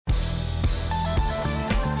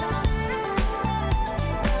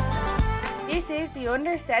is the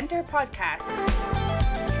Under Center podcast.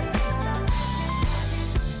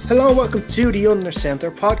 Hello and welcome to the Under Center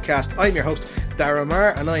podcast. I'm your host, Dara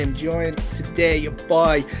Marr, and I am joined today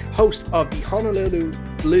by host of the Honolulu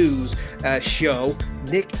Blues show,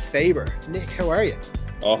 Nick Faber. Nick, how are you?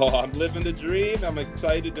 Oh, I'm living the dream. I'm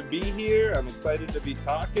excited to be here. I'm excited to be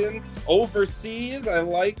talking overseas. I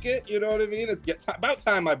like it. You know what I mean? It's about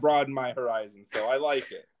time I broaden my horizons, so I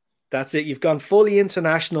like it. That's it. You've gone fully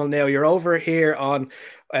international now. You're over here on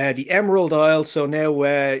the Emerald Isle, so now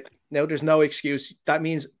there's no excuse. That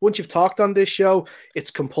means once you've talked on this show,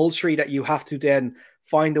 it's compulsory that you have to then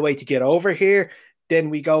find a way to get over here. Then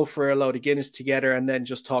we go for a load of Guinness together and then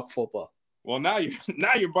just talk football. Well, now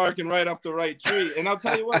you're barking right up the right tree. And I'll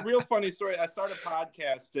tell you what, real funny story. I started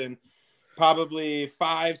podcasting probably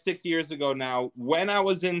 5-6 years ago now. When I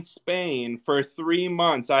was in Spain for 3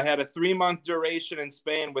 months, I had a 3-month duration in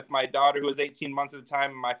Spain with my daughter, who was 18 months at the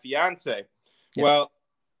time, and my fiance. Yeah. Well,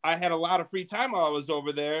 I had a lot of free time while I was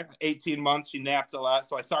over there. 18 months, she napped a lot.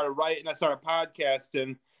 So I started writing, I started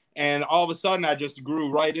podcasting, and all of a sudden I just grew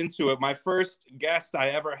right into it. My first guest I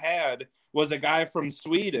ever had was a guy from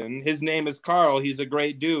Sweden. His name is Carl. He's a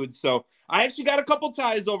great dude. So I actually got a couple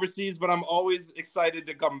ties overseas, but I'm always excited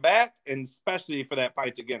to come back, and especially for that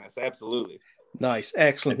pint of Guinness. Absolutely. Nice.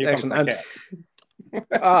 Excellent. Excellent.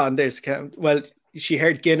 And there's cat. Well, she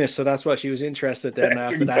heard Guinness, so that's why she was interested then.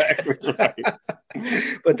 That's after exactly that.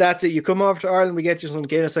 Right. But that's it. You come over to Ireland, we get you some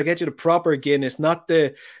Guinness. I get you the proper Guinness, not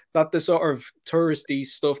the sort of touristy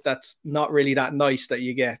stuff that's not really that nice that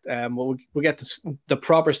you get. We'll get the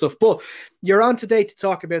proper stuff. But you're on today to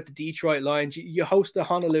talk about the Detroit Lions. You host the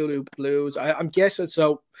Honolulu Blues. I'm guessing.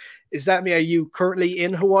 So is that me? Are you currently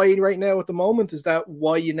in Hawaii right now at the moment? Is that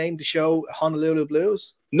why you named the show Honolulu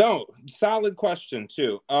Blues? No, solid question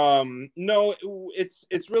too. No,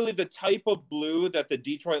 it's really the type of blue that the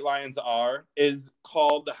Detroit Lions is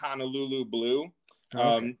called the Honolulu Blue.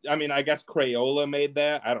 Okay. I mean, I guess Crayola made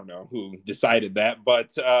that. I don't know who decided that,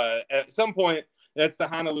 but at some point, that's the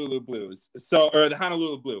Honolulu Blues. Or the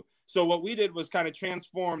Honolulu Blue. So what we did was kind of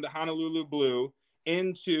transform the Honolulu Blue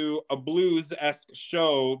into a blues-esque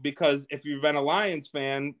show, because if you've been a Lions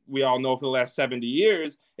fan, we all know for the last 70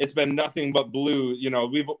 years, it's been nothing but blue. You know,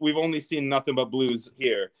 we've only seen nothing but blues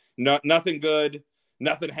here. Nothing good,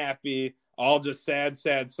 nothing happy, all just sad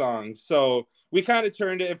songs. So we kind of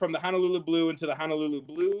turned it from the Honolulu Blue into the Honolulu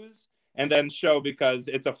Blues, and then show, because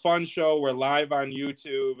it's a fun show. We're live on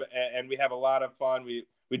YouTube, and we have a lot of fun. We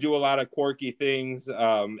do a lot of quirky things.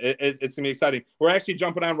 It's going to be exciting. We're actually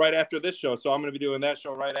jumping on right after this show, so I'm going to be doing that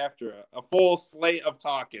show right after. A full slate of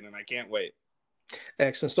talking, and I can't wait.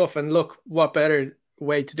 Excellent stuff. And look, what better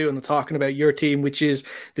way to do than talking about your team, which is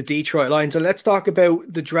the Detroit Lions. And let's talk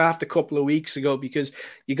about the draft a couple of weeks ago, because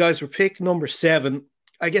you guys were picked number 7.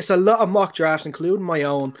 I guess a lot of mock drafts, including my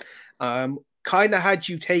own, kind of had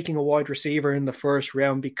you taking a wide receiver in the first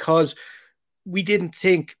round, because we didn't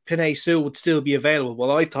think Penei Sewell would still be available.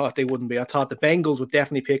 Well, I thought they wouldn't be. I thought the Bengals would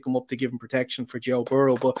definitely pick him up to give him protection for Joe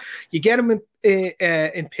Burrow. But you get him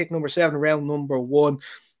in pick number 7, round number 1.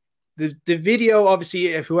 The video, obviously,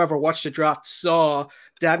 if whoever watched the draft saw,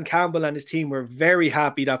 Dan Campbell and his team were very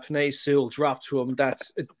happy that Penei Sewell dropped to him.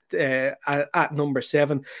 That's at number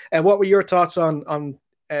 7. What were your thoughts on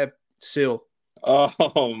Sewell?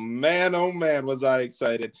 Oh man, was I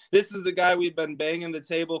excited. This is the guy we've been banging the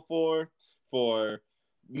table for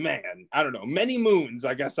I don't know, many moons,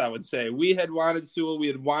 I guess I would say. We had wanted Sewell. We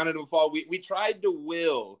had wanted him to fall. We tried to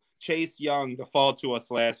will Chase Young to fall to us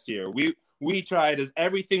last year. We tried as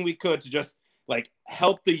everything we could to just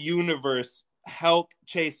help the universe, help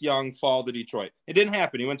Chase Young fall to Detroit. It didn't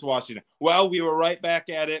happen. He went to Washington. Well, we were right back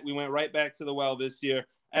at it. We went right back to the well this year.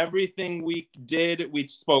 Everything we did, we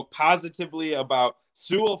spoke positively about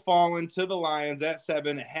Sewell falling to the Lions at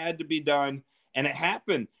 7. It had to be done, and it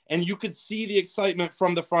happened. And you could see the excitement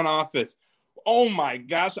from the front office. Oh my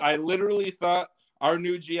gosh, I literally thought our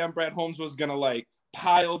new GM, Brad Holmes, was going to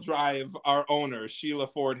pile drive our owner, Sheila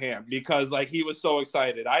Fordham, because he was so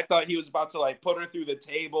excited. I thought he was about to put her through the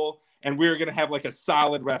table, and we were going to have a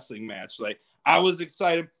solid wrestling match. I was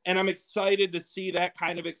excited, and I'm excited to see that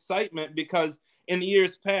kind of excitement, because in the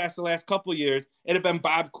years past, the last couple of years, it had been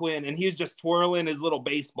Bob Quinn, and he's just twirling his little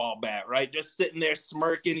baseball bat, right? Just sitting there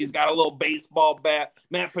smirking. He's got a little baseball bat.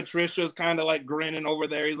 Matt Patricia's kind of grinning over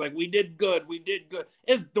there. He's like, we did good.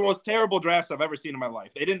 It's the most terrible drafts I've ever seen in my life.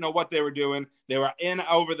 They didn't know what they were doing. They were in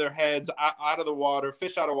over their heads, out of the water,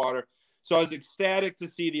 fish out of water. So I was ecstatic to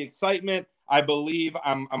see the excitement. I believe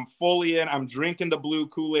I'm fully in. I'm drinking the blue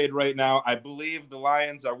Kool-Aid right now. I believe the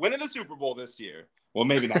Lions are winning the Super Bowl this year. Well,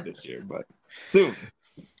 maybe not this year, but soon.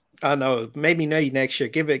 I know, maybe next year.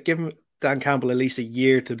 Give them Dan Campbell at least a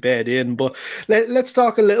year to bed in. But let's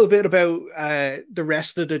talk a little bit about the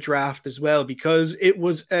rest of the draft as well, because it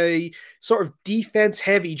was a sort of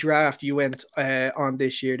defense-heavy draft you went on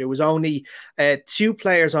this year. There was only 2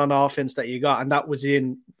 players on offense that you got, and that was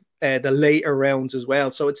in the later rounds as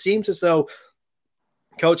well. So it seems as though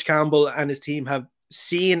Coach Campbell and his team have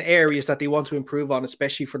seen areas that they want to improve on,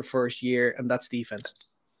 especially for the first year, and that's defense.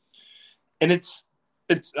 And it's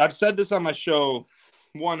I've said this on my show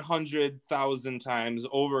 100,000 times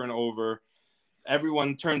over and over.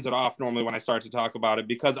 Everyone turns it off normally when I start to talk about it,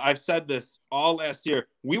 because I've said this all last year.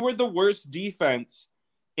 We were the worst defense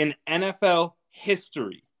in NFL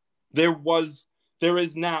history. There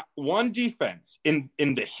is not one defense in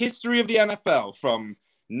the history of the NFL from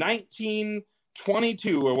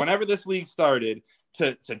 1922 or whenever this league started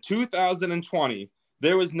to 2020.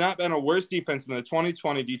 There has not been a worse defense than the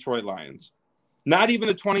 2020 Detroit Lions. Not even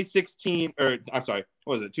the 2016, or I'm sorry,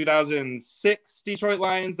 what was it, 2006 Detroit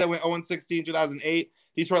Lions that went 0-16, 2008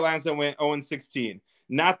 Detroit Lions that went 0-16.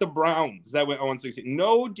 Not the Browns that went 0-16.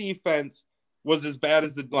 No defense was as bad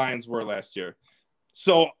as the Lions were last year.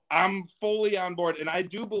 So I'm fully on board, and I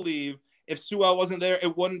do believe if Sewell wasn't there,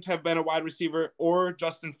 it wouldn't have been a wide receiver or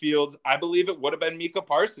Justin Fields. I believe it would have been Micah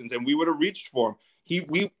Parsons, and we would have reached for him.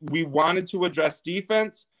 We wanted to address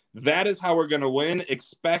defense. That is how we're going to win.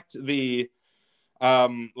 Expect the I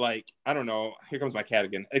don't know, here comes my cat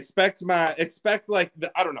again. Expect like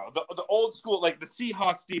the I don't know, the old school, like the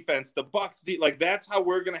Seahawks defense, the Bucks like that's how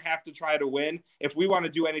we're gonna have to try to win if we want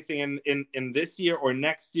to do anything in this year or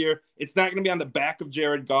next year. It's not gonna be on the back of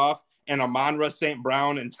Jared Goff and Amon-Ra St.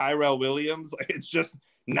 Brown and Tyrell Williams. Like, it's just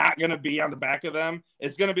not gonna be on the back of them.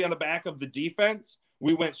 It's gonna be on the back of the defense.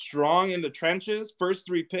 We went strong in the trenches. First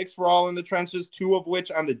 3 picks were all in the trenches, 2 of which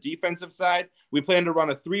on the defensive side. We plan to run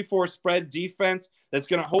a 3-4 spread defense that's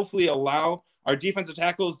going to hopefully allow our defensive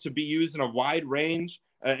tackles to be used in a wide range.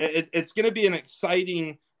 It's going to be an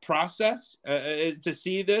exciting process to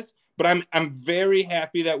see this, but I'm very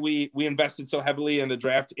happy that we invested so heavily in the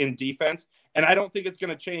draft in defense, and I don't think it's going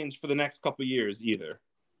to change for the next couple of years either.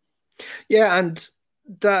 Yeah, and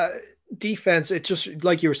the defense, it just,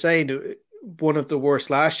 like you were saying, one of the worst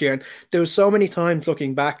last year, and there was so many times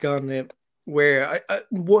looking back on it where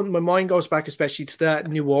my mind goes back especially to that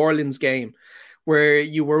New Orleans game where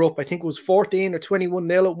you were up, I think it was 14 or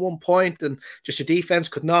 21-0 at one point, and just your defense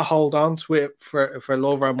could not hold on to it for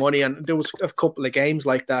love of our money. And there was a couple of games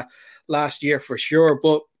like that last year for sure,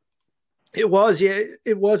 but it was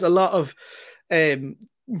a lot of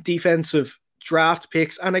defensive draft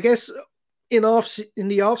picks. And I guess in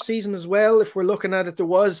the off season as well, if we're looking at it, there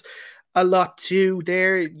was a lot too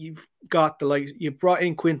there. You've got you brought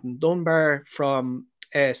in Quinton Dunbar from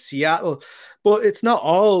Seattle, but it's not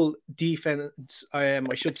all defense, I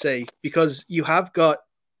should say, because you have got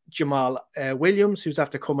Jamal Williams, who's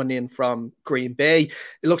after coming in from Green Bay.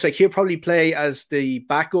 It looks like he'll probably play as the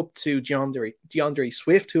backup to DeAndre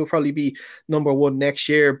Swift, who will probably be number 1 next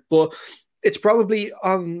year. But it's probably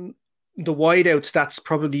on the wideouts, that's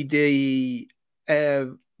probably the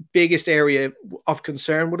biggest area of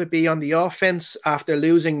concern. Would it be on the offense after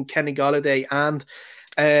losing Kenny Golladay and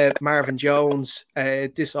Marvin Jones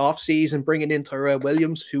this offseason, bringing in Tyrell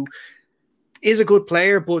Williams, who is a good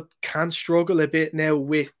player but can struggle a bit now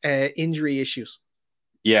with injury issues?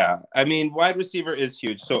 Yeah, I mean, wide receiver is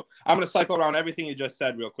huge. So I'm going to cycle around everything you just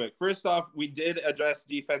said real quick. First off, we did address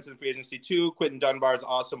defense in free agency too. Quinton Dunbar is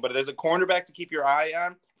awesome, but there's a cornerback to keep your eye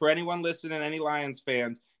on. For anyone listening, any Lions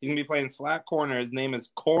fans, he's going to be playing slot corner. His name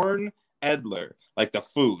is Corn Edler, like the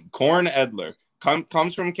food. Corn Edler.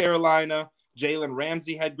 Comes from Carolina. Jalen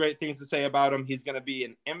Ramsey had great things to say about him. He's going to be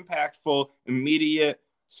an impactful, immediate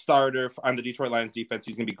starter on the Detroit Lions defense.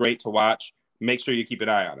 He's going to be great to watch. Make sure you keep an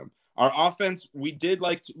eye on him. Our offense, we did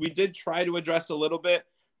try to address a little bit,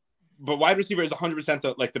 but wide receiver is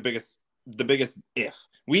 100% the biggest if.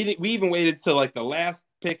 We even waited till like the last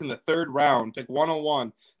pick in the 3rd round, pick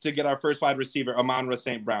 101, to get our first wide receiver, Amon-Ra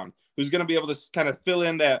St. Brown, who's going to be able to kind of fill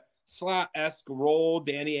in that slot-esque role,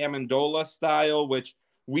 Danny Amendola style, which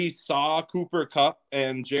we saw Cooper Kupp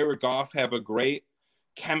and Jared Goff have a great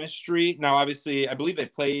chemistry. Now, obviously, I believe they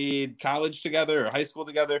played college together or high school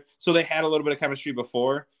together, so they had a little bit of chemistry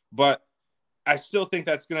before. But I still think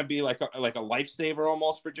that's going to be like a lifesaver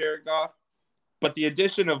almost for Jared Goff. But the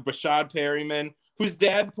addition of Brashad Perryman, whose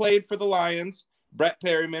dad played for the Lions, Brett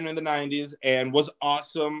Perryman in the 90s, and was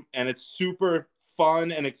awesome. And it's super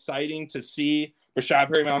fun and exciting to see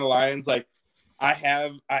Brashad Perryman on the Lions. Like, I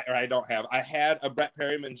had a Brett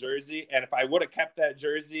Perryman jersey, and if I would have kept that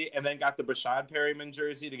jersey and then got the Brashad Perryman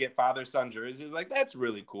jersey to get father-son jerseys, like, that's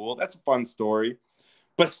really cool. That's a fun story.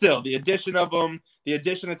 But still, the addition of them, the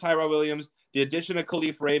addition of Tyrell Williams, the addition of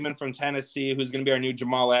Khalif Raymond from Tennessee, who's going to be our new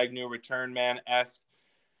Jamal Agnew return man-esque,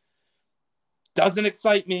 doesn't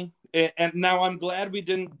excite me. And now I'm glad we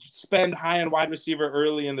didn't spend high on wide receiver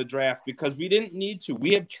early in the draft because we didn't need to.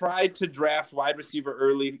 We have tried to draft wide receiver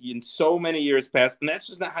early in so many years past, and that's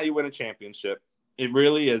just not how you win a championship. It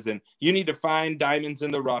really isn't. You need to find diamonds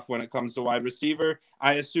in the rough when it comes to wide receiver.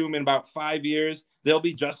 I assume in about 5 years, they'll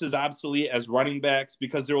be just as obsolete as running backs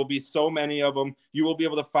because there will be so many of them. You will be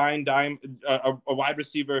able to find a wide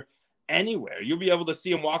receiver anywhere. You'll be able to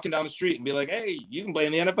see him walking down the street and be like, hey, you can play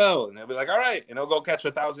in the NFL. And they'll be like, all right. And he'll go catch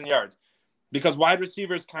 1,000 yards because wide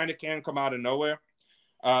receivers kind of can come out of nowhere.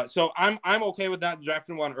 So I'm okay with not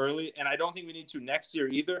drafting one early. And I don't think we need to next year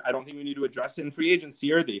either. I don't think we need to address it in free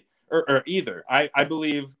agency either. I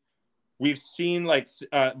believe we've seen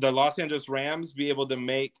the Los Angeles Rams be able to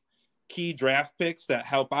make key draft picks that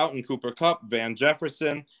help out in Cooper Kupp, Van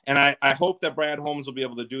Jefferson. And I hope that Brad Holmes will be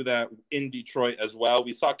able to do that in Detroit as well.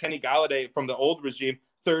 We saw Kenny Galladay from the old regime,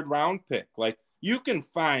 3rd round pick. Like, you can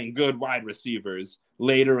find good wide receivers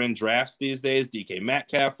later in drafts these days. DK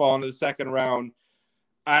Metcalf falling to the 2nd round.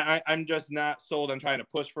 I'm just not sold on trying to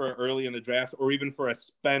push for it early in the draft or even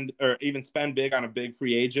spend big on a big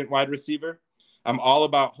free agent wide receiver. I'm all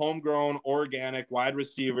about homegrown, organic wide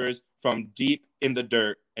receivers from deep in the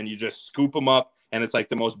dirt, and you just scoop them up, and it's like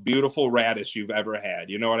the most beautiful radish you've ever had.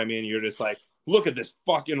 You know what I mean? You're just like, look at this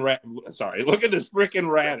look at this freaking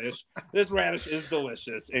radish. This radish is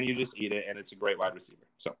delicious, and you just eat it, and it's a great wide receiver.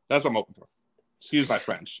 So that's what I'm hoping for. Excuse my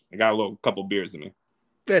French. I got a couple beers in me.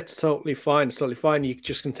 It's totally fine. It's totally fine. You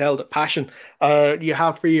just can tell the passion you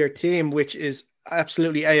have for your team, which is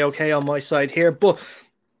absolutely A-okay on my side here. But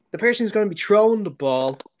the person who's going to be throwing the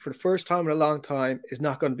ball for the first time in a long time is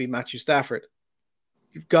not going to be Matthew Stafford.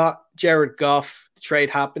 You've got Jared Goff. The trade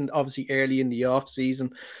happened obviously early in the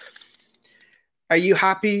offseason. Are you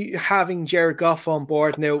happy having Jared Goff on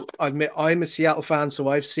board? Now, I admit I'm a Seattle fan, so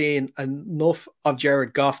I've seen enough of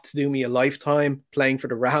Jared Goff to do me a lifetime playing for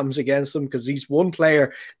the Rams against him because he's one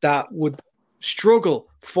player that would struggle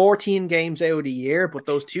 14 games out of the year, but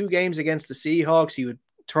those 2 games against the Seahawks, he would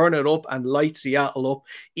turn it up and light Seattle up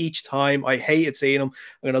each time. I hated seeing him.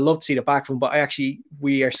 I'm going to love to see the back of him, but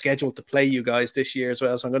we are scheduled to play you guys this year as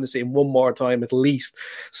well, so I'm going to see him one more time at least.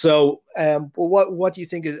 So, but what do you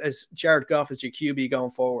think as Jared Goff as your QB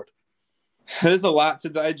going forward? There's a lot to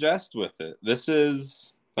digest with it. This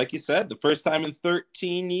is, like you said, the first time in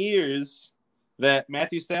 13 years that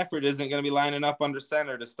Matthew Stafford isn't going to be lining up under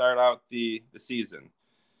center to start out the season.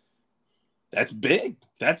 That's big.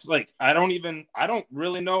 That's like, I don't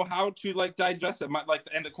really know how to digest it.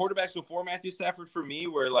 And the quarterbacks before Matthew Stafford for me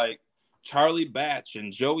were like Charlie Batch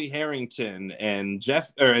and Joey Harrington and John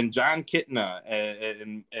Kitna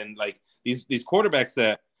and like these quarterbacks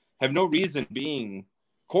that have no reason being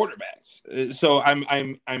quarterbacks. So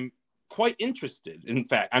I'm quite interested. In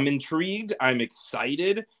fact, I'm intrigued. I'm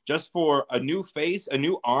excited just for a new face, a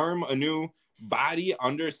new arm, a new body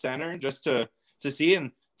under center, just to see.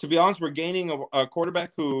 And to be honest, we're gaining a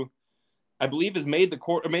quarterback who I believe has made the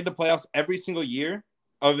playoffs every single year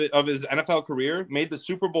of his NFL career, made the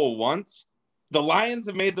Super Bowl once. The Lions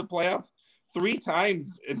have made the playoff 3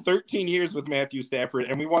 times in 13 years with Matthew Stafford,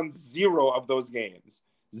 and we won 0 of those games.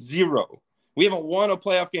 0. We haven't won a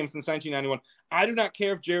playoff game since 1991. I do not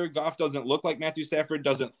care if Jared Goff doesn't look like Matthew Stafford,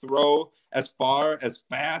 doesn't throw as far, as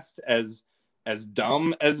fast, as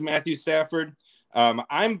dumb as Matthew Stafford.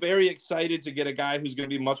 I'm very excited to get a guy who's going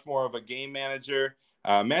to be much more of a game manager.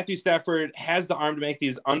 Matthew Stafford has the arm to make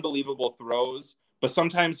these unbelievable throws, but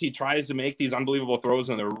sometimes he tries to make these unbelievable throws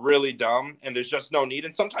and they're really dumb and there's just no need.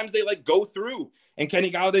 And sometimes they go through. And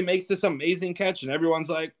Kenny Galladay makes this amazing catch and everyone's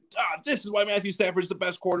like, this is why Matthew Stafford's the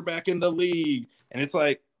best quarterback in the league. And it's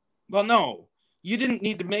like, well, no, you didn't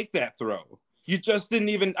need to make that throw. You just didn't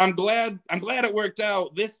even. I'm glad it worked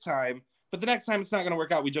out this time, but the next time it's not going to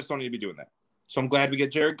work out. We just don't need to be doing that. So I'm glad we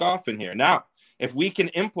get Jared Goff in here. Now, if we can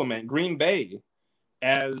implement Green Bay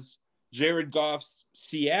as Jared Goff's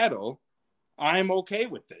Seattle, I'm okay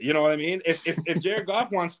with it. You know what I mean? If Jared Goff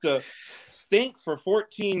wants to stink for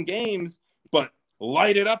 14 games, but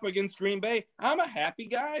light it up against Green Bay, I'm a happy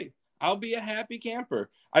guy. I'll be a happy camper.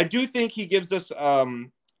 I do think he gives us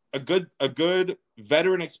a good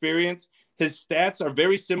veteran experience. His stats are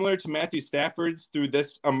very similar to Matthew Stafford's through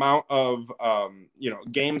this amount of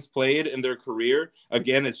games played in their career.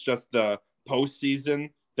 Again, it's just the postseason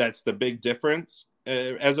that's the big difference.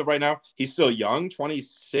 As of right now, he's still young,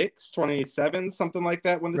 26, 27, something like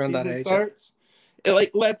that when the season starts.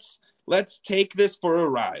 Let's take this for a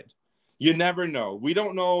ride. You never know. We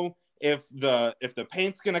don't know if the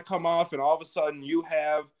paint's gonna come off and all of a sudden you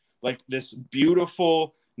have like this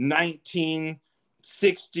beautiful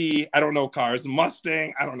 1960, I don't know cars,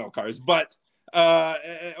 Mustang, I don't know cars, but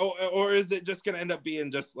or is it just gonna end up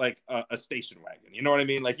being just like a station wagon? You know what I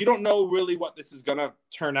mean? Like, you don't know really what this is gonna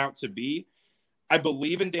turn out to be. I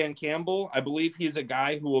believe in Dan Campbell. I believe he's a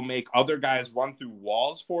guy who will make other guys run through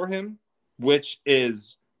walls for him, which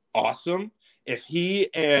is awesome. If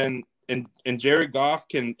he and Jared Goff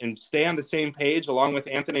can stay on the same page along with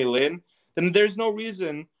Anthony Lynn, then there's no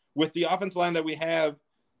reason with the offensive line that we have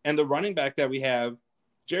and the running back that we have,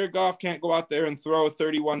 Jared Goff can't go out there and throw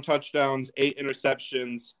 31 touchdowns, 8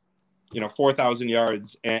 interceptions, 4,000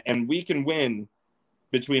 yards, and we can win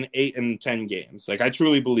between 8 and 10 games. Like, I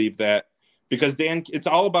truly believe that, because Dan, it's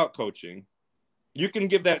all about coaching. You can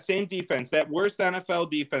give that same defense, that worst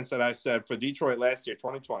NFL defense that I said for Detroit last year,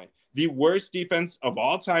 2020, the worst defense of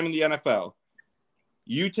all time in the NFL.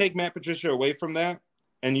 You take Matt Patricia away from that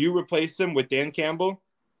and you replace him with Dan Campbell,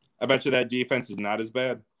 I bet you that defense is not as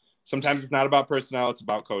bad. Sometimes it's not about personnel, it's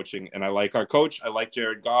about coaching. And I like our coach. I like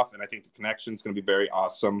Jared Goff, and I think the connection is going to be very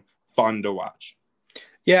awesome, fun to watch.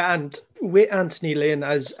 Yeah, and with Anthony Lynn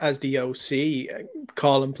as the OC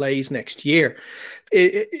calling plays next year,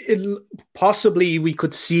 it possibly we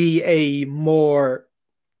could see a more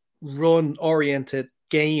run-oriented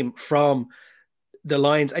game from the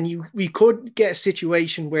Lions, and we could get a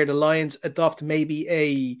situation where the Lions adopt maybe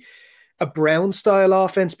a Brown-style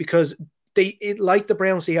offense, because like the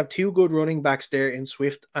Browns, they have two good running backs there in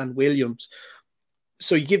Swift and Williams.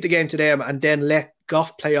 So you give the game to them and then let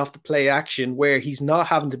Goff play off the play action, where he's not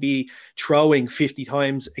having to be throwing 50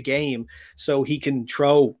 times a game. So he can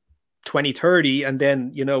throw 20, 30, and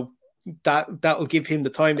then, that'll give him the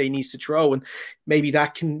time that he needs to throw. And maybe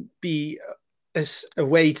that can be a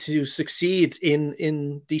way to succeed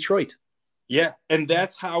in Detroit. Yeah, and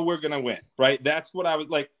that's how we're going to win, right? That's what I was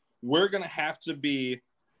like. We're going to have to be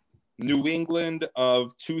New England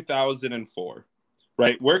of 2004,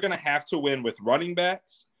 right? We're going to have to win with running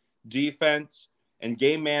backs, defense, and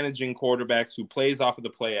game managing quarterbacks who plays off of the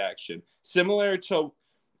play action, similar to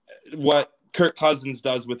what Kirk Cousins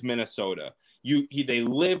does with Minnesota. They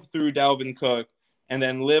live through Dalvin Cook and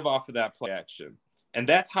then live off of that play action, and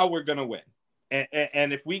that's how we're going to win.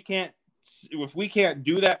 And if we can't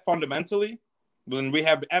do that fundamentally, then we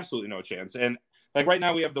have absolutely no chance. And like right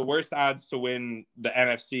now, we have the worst odds to win the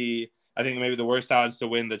NFC. I think maybe the worst odds to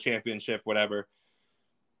win the championship, whatever.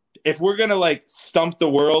 If we're gonna like stump the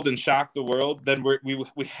world and shock the world, then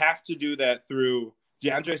we have to do that through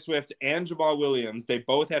DeAndre Swift and Jamal Williams. They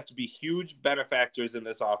both have to be huge benefactors in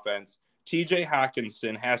this offense. TJ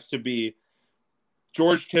Hawkinson has to be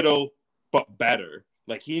George Kittle, but better.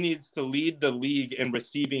 Like, he needs to lead the league in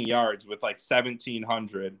receiving yards with like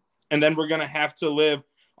 1,700. And then we're gonna have to live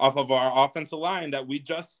off of our offensive line that we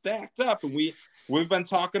just stacked up, and we've been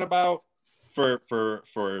talking about for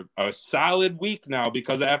a solid week now,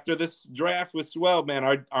 because after this draft with Swell, man,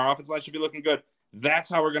 our offensive line should be looking good. That's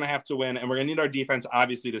how we're going to have to win, and we're going to need our defense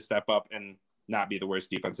obviously to step up and not be the worst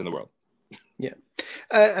defense in the world. Yeah.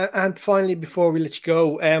 And finally, before we let you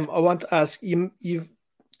go, I want to ask you, you've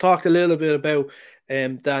talked a little bit about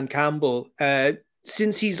Dan Campbell.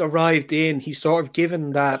 Since he's arrived in, he's sort of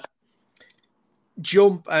given that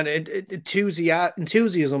jump and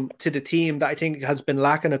enthusiasm to the team that I think has been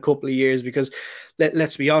lacking a couple of years, because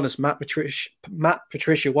let's be honest, Matt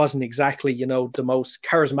Patricia wasn't exactly, the most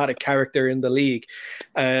charismatic character in the league.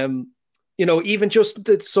 Even just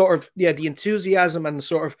the sort of, the enthusiasm and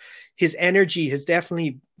sort of his energy has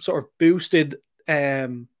definitely sort of boosted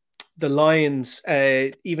the Lions,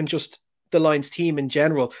 even just the Lions team in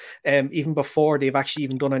general, even before they've actually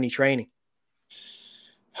even done any training.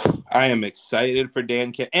 I am excited for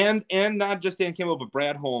Dan Campbell, and not just Dan Campbell, but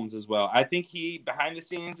Brad Holmes as well. I think he, behind the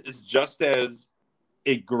scenes, is just as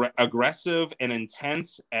aggressive and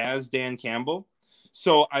intense as Dan Campbell.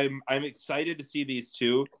 So I'm excited to see these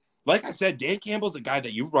two. Like I said, Dan Campbell's a guy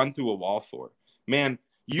that you run through a wall for. Man,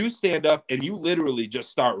 you stand up and you literally just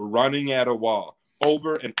start running at a wall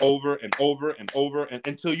over and over and over and over, and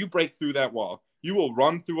until you break through that wall. You will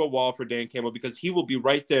run through a wall for Dan Campbell, because he will be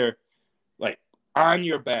right there, like, on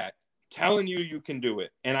your back, telling you can do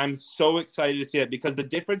it. And I'm so excited to see it, because the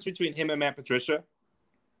difference between him and Matt Patricia,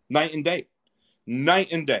 night and day.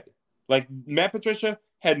 Like, Matt Patricia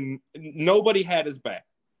nobody had his back.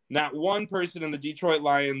 Not one person in the Detroit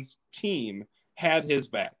Lions team had his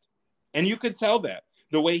back. And you could tell that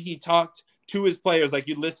the way he talked to his players, like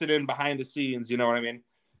you listen in behind the scenes, you know what I mean?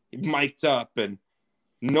 Mic'd up, and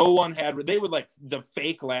no one they would like the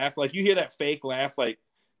fake laugh. Like, you hear that fake laugh like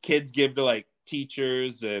kids give to like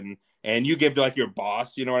teachers and and you give to like your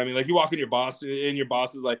boss, you know what I mean? Like you walk in your boss and your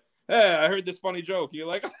boss is like, hey, I heard this funny joke. You're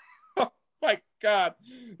like, oh my God,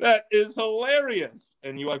 that is hilarious.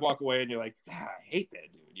 And you like walk away and you're like, I hate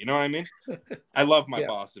that dude. You know what I mean? I love my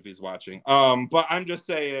boss if he's watching. But I'm just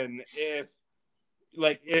saying, if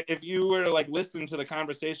you were to like listen to the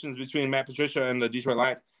conversations between Matt Patricia and the Detroit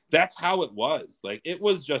Lions, that's how it was. Like it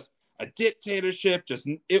was just a dictatorship.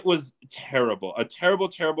 It was terrible. A terrible,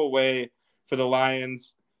 terrible way for the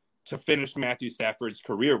Lions to finish Matthew Stafford's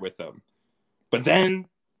career with them. But then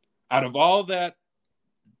out of all that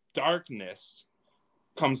darkness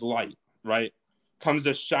comes light, right? Comes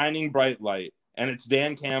a shining bright light. And it's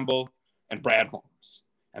Dan Campbell and Brad Holmes.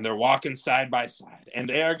 And they're walking side by side. And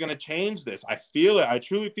they are going to change this. I feel it. I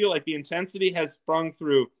truly feel like the intensity has sprung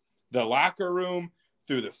through the locker room,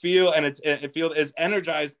 through the field. And it's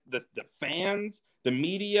energized the fans, the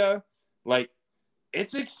media. Like,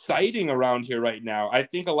 it's exciting around here right now. I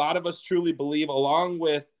think a lot of us truly believe, along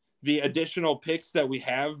with the additional picks that we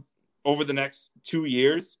have over the next 2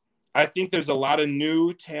 years, I think there's a lot of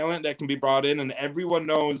new talent that can be brought in. And everyone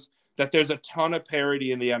knows that there's a ton of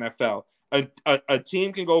parity in the NFL. A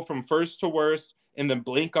team can go from first to worst in the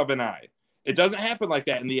blink of an eye. It doesn't happen like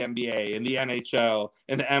that in the NBA, in the NHL,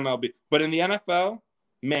 in the MLB. But in the NFL,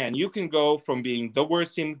 man, you can go from being the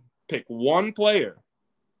worst team, pick one player,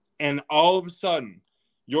 and all of a sudden,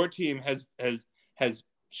 your team has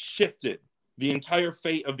shifted the entire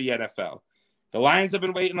fate of the NFL. The Lions have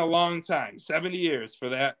been waiting a long time, 70 years, for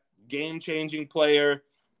that game-changing player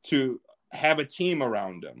to have a team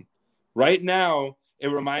around him. Right now, it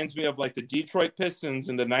reminds me of like the Detroit Pistons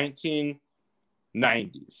in the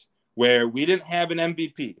 1990s, where we didn't have an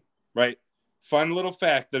MVP, right? Fun little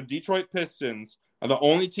fact, the Detroit Pistons are the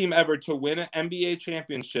only team ever to win an NBA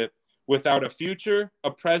championship without a future,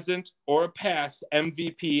 a present, or a past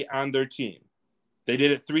MVP on their team. They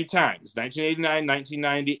did it 3 times, 1989,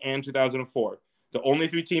 1990, and 2004. The only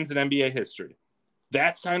 3 teams in NBA history.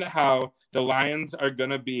 That's kind of how the Lions are going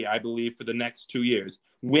to be, I believe, for the next 2 years.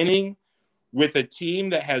 Winning with a team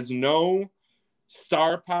that has no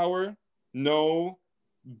star power, no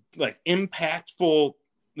like impactful,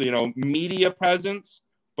 media presence.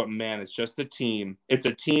 But man, it's just a team. It's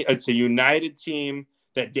a team. It's a united team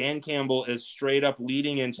that Dan Campbell is straight up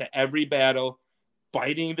leading into every battle,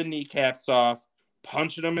 biting the kneecaps off,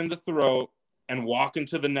 punching them in the throat, and walking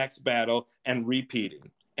to the next battle and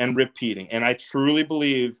repeating. And I truly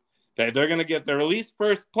believe that they're going to get their at least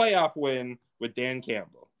first playoff win with Dan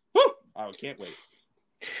Campbell. Woo! I can't wait.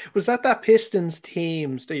 Was that Pistons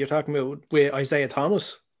teams that you're talking about with Isaiah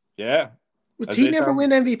Thomas? Yeah. Did he never win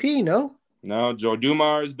MVP, no? No, Joe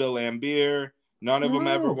Dumars, Bill Laimbeer. None of them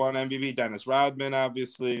ever won MVP. Dennis Rodman,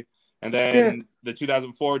 obviously. And then the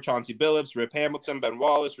 2004, Chauncey Billups, Rip Hamilton, Ben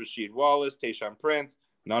Wallace, Rasheed Wallace, Tayshaun Prince.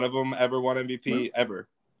 None of them ever won MVP, ever.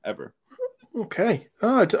 Okay.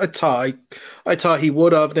 Oh, I thought he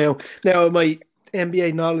would have. Now my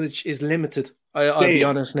NBA knowledge is limited. I'll be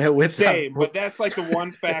honest now with that. But that's like the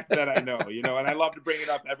one fact that I know, and I love to bring it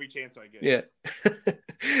up every chance I get. Yeah.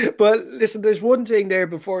 But listen, there's one thing there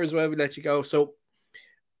before as well we let you go. So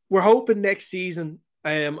we're hoping next season,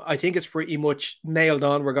 I think it's pretty much nailed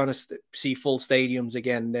on. We're going to see full stadiums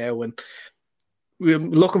again now, and we're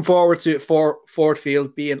looking forward to Ford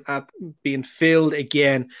Field being filled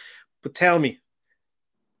again. But tell me,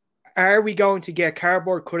 are we going to get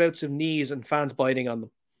cardboard cutouts of knees and fans biting on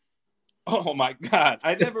them? Oh my God.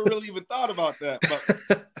 I never really even thought about that.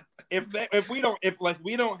 But if we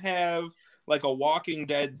don't have like a Walking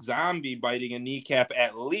Dead zombie biting a kneecap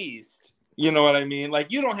at least, you know what I mean?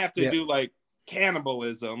 Like you don't have to do like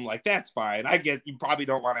cannibalism. Like that's fine. I get you probably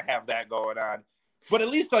don't want to have that going on. But at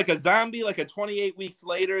least like a zombie, like a 28 weeks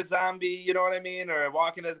later zombie, you know what I mean? Or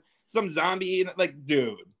walking as some zombie, like,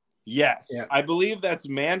 dude, yes. Yeah. I believe that's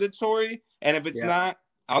mandatory. And if it's not,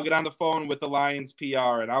 I'll get on the phone with the Lions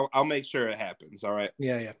PR and I'll make sure it happens. All right.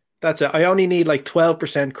 Yeah. That's it. I only need like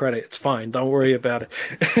 12% credit. It's fine. Don't worry about it.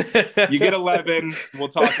 You get 11. We'll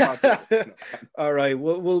talk about that. All right.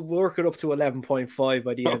 We'll work it up to 11.5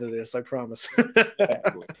 by the end of this. I promise.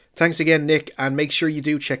 Thanks again, Nick. And make sure you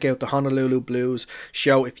do check out the Honolulu Blues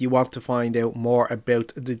show if you want to find out more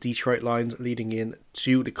about the Detroit Lions leading in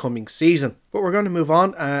to the coming season. But we're going to move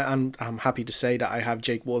on, and I'm happy to say that I have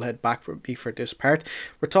Jake Woolhead back for me for this part.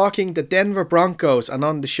 We're talking the Denver Broncos, and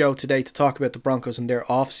on the show today to talk about the Broncos and their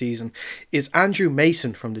off-season is Andrew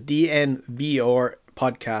Mason from the DNVR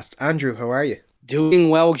podcast. Andrew, how are you? Doing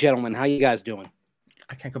well, gentlemen. How you guys doing?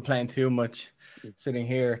 I can't complain too much. Sitting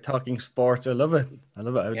here talking sports. I love it. I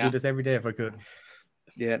would do this every day if I could.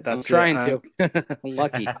 Yeah, I'm that's trying it. to.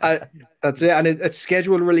 Lucky. That's it. And it's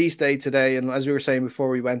scheduled release day today. And as we were saying before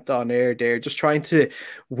we went on air there, just trying to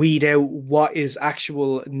weed out what is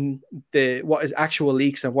actual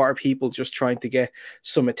leaks and what are people just trying to get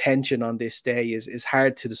some attention on this day is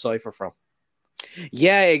hard to decipher from.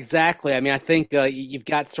 Yeah, exactly. I mean, I think you've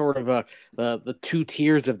got sort of the two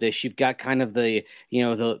tiers of this. You've got kind of the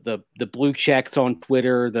the blue checks on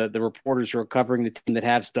Twitter, the reporters who are covering the team that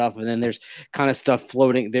have stuff, and then there's kind of stuff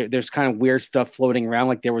floating. There's kind of weird stuff floating around.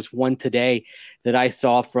 Like there was one today that I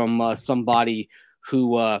saw from somebody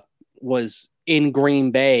who was in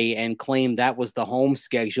Green Bay and claimed that was the home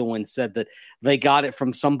schedule and said that they got it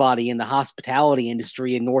from somebody in the hospitality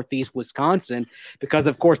industry in Northeast Wisconsin because,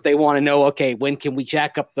 of course, they want to know, okay, when can we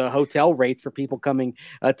jack up the hotel rates for people coming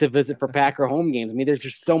to visit for Packer home games? I mean, there's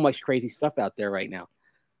just so much crazy stuff out there right now.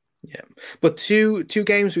 Yeah, but two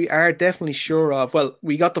games we are definitely sure of. Well,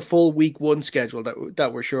 we got the full week one schedule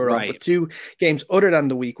that we're sure of, but two games other than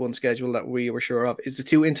the week one schedule that we were sure of is the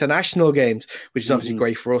two international games, which is obviously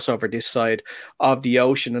great for us over this side of the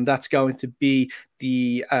ocean, and that's going to be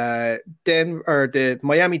the the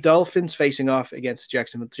Miami Dolphins facing off against the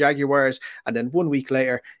Jacksonville Jaguars, and then 1 week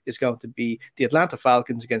later is going to be the Atlanta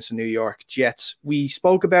Falcons against the New York Jets. We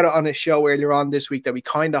spoke about it on a show earlier on this week that we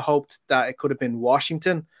kind of hoped that it could have been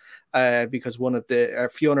Washington. Because one of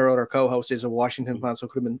Fiona, our other co-host, is a Washington fan, so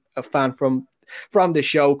could have been a fan from the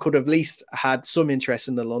show, could have at least had some interest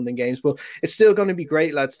in the London games. But it's still going to be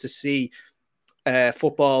great, lads, to see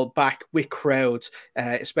football back with crowds,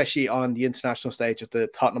 especially on the international stage at the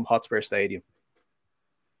Tottenham Hotspur Stadium.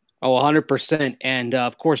 Oh, 100%. And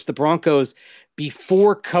of course, the Broncos,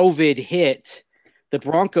 before COVID hit, the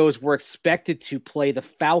Broncos were expected to play the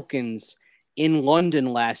Falcons in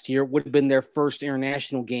London last year. It would have been their first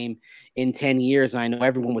international game in 10 years. I know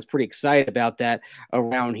everyone was pretty excited about that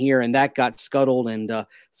around here, and that got scuttled. And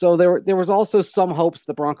so there was also some hopes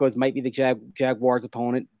the Broncos might be the Jaguars'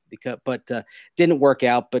 opponent, but didn't work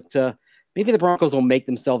out. But maybe the Broncos will make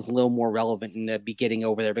themselves a little more relevant and be getting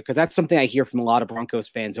over there, because that's something I hear from a lot of Broncos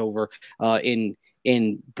fans over in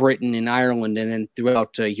Britain and Ireland and then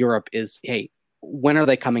throughout Europe is, hey, when are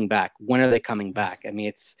they coming back? When are they coming back? I mean,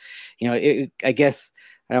 it's, I guess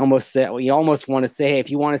I almost said, you almost want to say, hey, if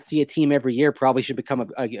you want to see a team every year, probably should become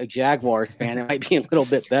a Jaguars fan. It might be a little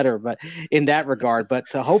bit better, but in that regard, but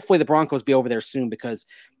hopefully the Broncos be over there soon, because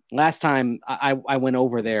last time I went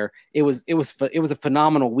over there, it was a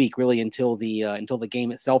phenomenal week, really, until the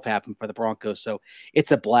game itself happened for the Broncos. So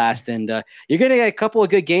it's a blast, and you're going to get a couple of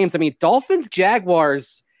good games. I mean, Dolphins,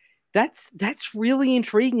 Jaguars, that's really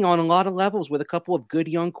intriguing on a lot of levels, with a couple of good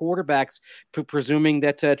young quarterbacks, presuming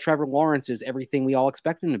that Trevor Lawrence is everything we all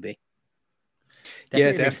expect him to be.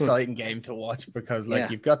 Definitely an exciting game to watch, because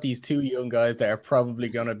you've got these two young guys that are probably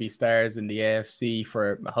going to be stars in the AFC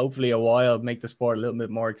for hopefully a while, make the sport a little bit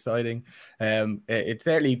more exciting. It'd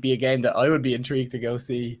certainly be a game that I would be intrigued to go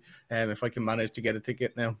see if I can manage to get a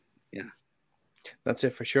ticket now. Yeah. That's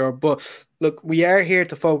it for sure. But look, we are here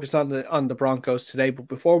to focus on the Broncos today. But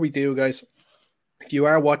before we do, guys, if you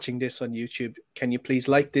are watching this on YouTube, can you please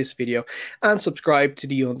like this video and subscribe to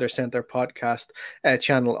the Under Center podcast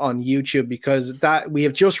channel on YouTube, because that we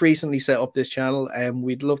have just recently set up this channel, and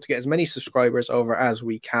we'd love to get as many subscribers over as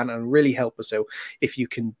we can, and really help us out if you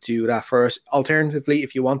can do that for us. Alternatively,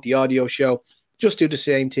 if you want the audio show, just do the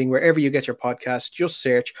same thing wherever you get your podcast. Just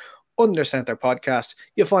search Under Center Podcast.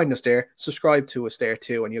 You'll find us there. Subscribe to us there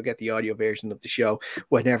too, and you'll get the audio version of the show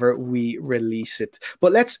whenever we release it.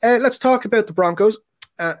 But let's talk about the Broncos,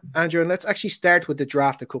 Andrew, and let's actually start with the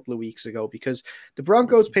draft a couple of weeks ago, because the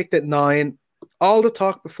Broncos picked at 9. All the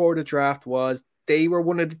talk before the draft was they were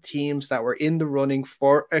one of the teams that were in the running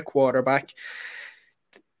for a quarterback.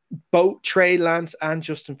 Both Trey Lance and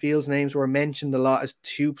Justin Fields' names were mentioned a lot as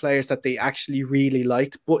two players that they actually really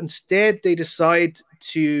liked, but instead they decide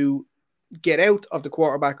to get out of the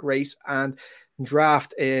quarterback race and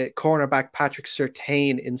draft a cornerback, Patrick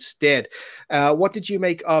Surtain, instead. What did you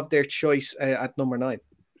make of their choice at number 9?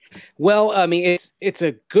 Well, I mean, it's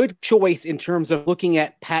a good choice in terms of looking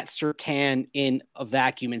at Pat Surtain in a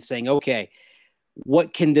vacuum and saying, okay,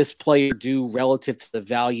 what can this player do relative to the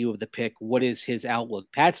value of the pick? What is his outlook?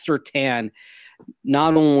 Pat Surtain,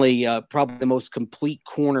 not only probably the most complete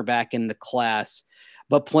cornerback in the class,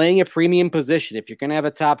 but playing a premium position. If you're going to have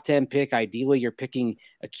a top 10 pick, ideally you're picking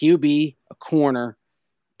a QB, a corner,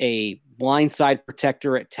 a blindside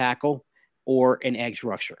protector at tackle, or an edge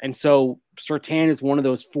rusher. And so Surtain is one of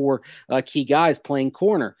those 4 key guys playing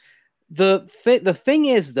corner. The thing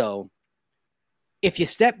is, though, if you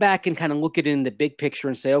step back and kind of look at it in the big picture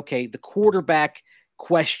and say, okay, the quarterback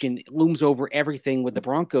question looms over everything with the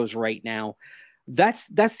Broncos right now. that's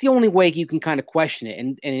the only way you can kind of question it.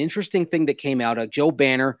 And an interesting thing that came out, Joe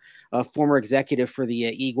Banner, a former executive for the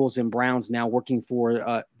Eagles and Browns, now working for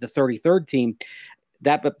the 33rd team,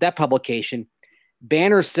 that publication,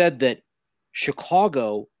 Banner said that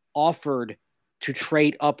Chicago offered to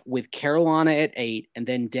trade up with Carolina at 8 and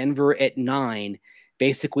then Denver at 9,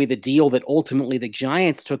 basically the deal that ultimately the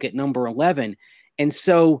Giants took at number 11. And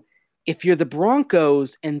so if you're the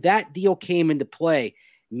Broncos and that deal came into play,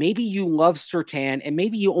 maybe you love Surtain and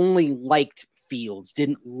maybe you only liked Fields,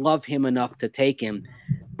 didn't love him enough to take him.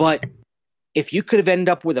 But if you could have ended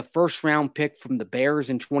up with a first-round pick from the Bears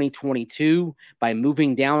in 2022 by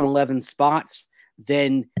moving down 11 spots,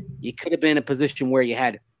 then you could have been in a position where you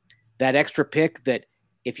had that extra pick that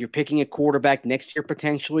if you're picking a quarterback next year,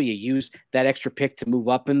 potentially, you use that extra pick to move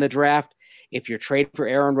up in the draft. If you're trading for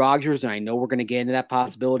Aaron Rodgers, and I know we're going to get into that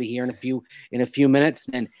possibility here in a few minutes,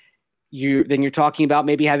 then you're talking about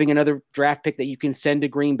maybe having another draft pick that you can send to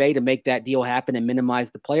Green Bay to make that deal happen and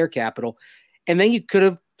minimize the player capital. And then you could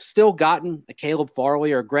have still gotten a Caleb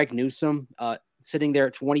Farley or a Greg Newsome sitting there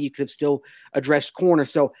at 20. You could have still addressed corner.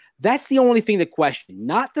 So that's the only thing to question,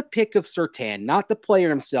 not the pick of Surtain, not the player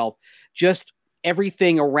himself, just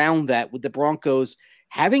everything around that, with the Broncos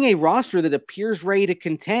having a roster that appears ready to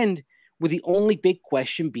contend, with the only big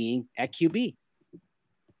question being at QB.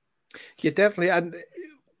 Yeah, definitely. And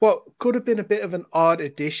what could have been a bit of an odd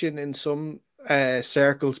addition in some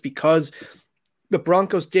circles, because the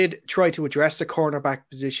Broncos did try to address the cornerback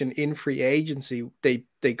position in free agency.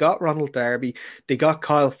 They got Ronald Darby, they got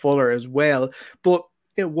Kyle Fuller as well, but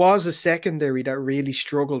it was a secondary that really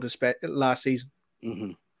struggled last season.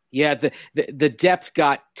 Mm-hmm. Yeah, the depth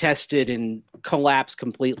got tested and collapsed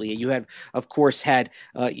completely. You had, of course,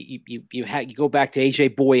 you go back to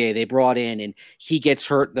AJ Boye they brought in, and he gets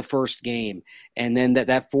hurt the first game, and then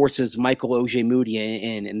that forces Michael Ojemudia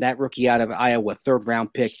in, and that rookie out of Iowa, 3rd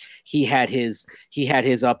round pick, he had his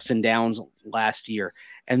ups and downs last year,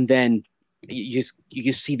 and then you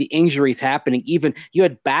see the injuries happening. Even you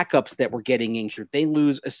had backups that were getting injured. They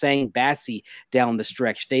lose Asang Bassi down the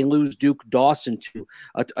stretch. They lose Duke Dawson to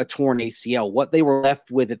a torn ACL. What they were left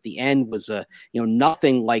with at the end was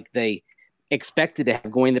nothing like they expected to have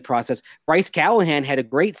going in the process. Bryce Callahan had a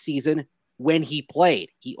great season when he played.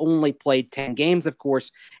 He only played 10 games, of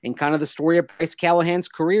course, and kind of the story of Bryce Callahan's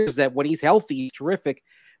career is that when he's healthy, he's terrific,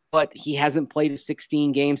 but he hasn't played a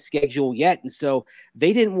 16-game schedule yet. And so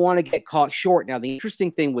they didn't want to get caught short. Now, the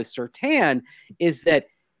interesting thing with Surtain is that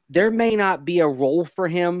there may not be a role for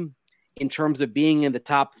him in terms of being in the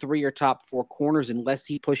top 3 or top 4 corners unless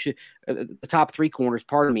he pushes the top 3 corners,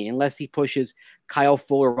 unless he pushes Kyle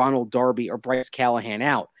Fuller, Ronald Darby, or Bryce Callahan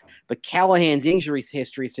out. But Callahan's injury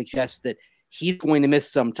history suggests that he's going to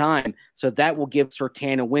miss some time. So that will give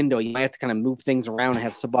Surtain a window. You might have to kind of move things around and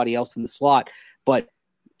have somebody else in the slot, but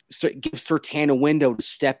give Surtain a window to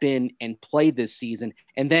step in and play this season.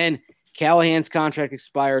 And then Callahan's contract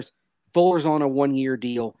expires. Fuller's on a 1-year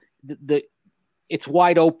deal. It's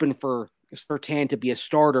wide open for Surtain to be a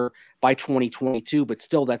starter by 2022, but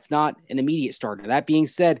still that's not an immediate starter. That being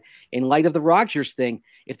said, in light of the Rodgers thing,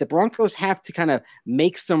 if the Broncos have to kind of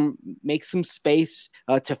make some space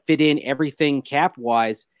to fit in everything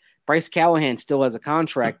cap-wise, Bryce Callahan still has a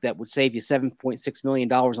contract that would save you $7.6 million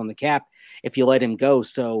on the cap if you let him go.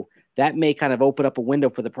 So that may kind of open up a window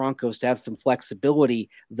for the Broncos to have some flexibility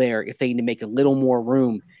there if they need to make a little more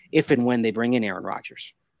room if and when they bring in Aaron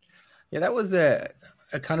Rodgers. Yeah, that was a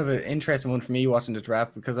kind of an interesting one for me watching the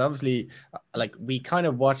draft, because obviously, like, we kind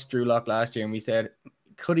of watched Drew Lock last year and we said,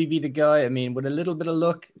 could he be the guy? I mean, with a little bit of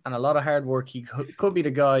luck and a lot of hard work, he could be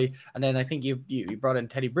the guy. And then I think you brought in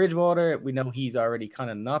Teddy Bridgewater. We know he's already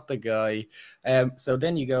kind of not the guy. So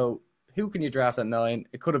then you go, who can you draft at 9?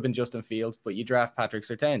 It could have been Justin Fields, but you draft Patrick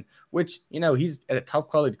Surtain, which, he's a top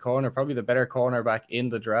quality corner, probably the better cornerback in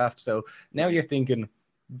the draft. So now you're thinking,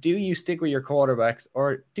 do you stick with your quarterbacks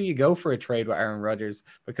or do you go for a trade with Aaron Rodgers?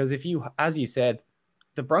 Because if you, as you said,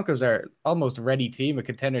 the Broncos are almost a ready team, a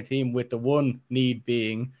contender team, with the one need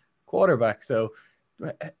being quarterback. So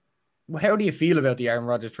how do you feel about the Aaron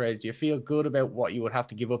Rodgers trade? Do you feel good about what you would have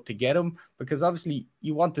to give up to get him? Because obviously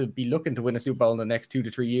you want to be looking to win a Super Bowl in the next 2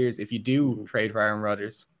 to 3 years if you do trade for Aaron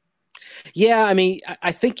Rodgers. Yeah, I mean,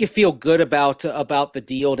 I think you feel good about the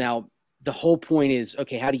deal. Now, the whole point is,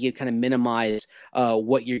 okay, how do you kind of minimize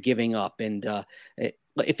what you're giving up? And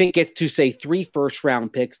if it gets to, say, 3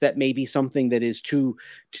 first-round picks, that may be something that is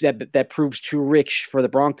that proves too rich for the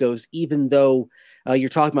Broncos, even though you're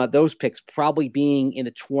talking about those picks probably being in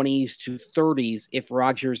the 20s to 30s if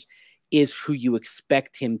Rodgers is who you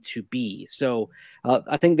expect him to be. So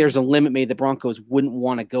I think there's a limit maybe the Broncos wouldn't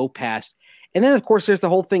want to go past. And then, of course, there's the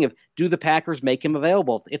whole thing of, do the Packers make him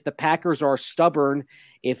available? If the Packers are stubborn,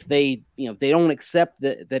 if they don't accept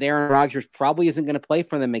that Aaron Rodgers probably isn't going to play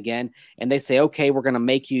for them again, and they say, okay, we're going to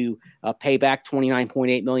make you pay back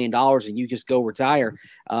 $29.8 million and you just go retire,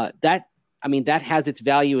 that has its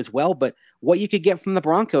value as well. But what you could get from the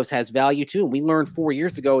Broncos has value too. And we learned 4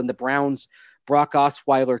 years ago in the Browns Brock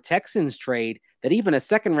Osweiler Texans trade that even a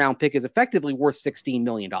second round pick is effectively worth $16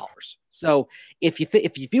 million. So if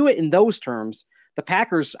you view it in those terms, the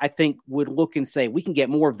Packers, I think, would look and say, we can get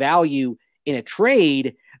more value in a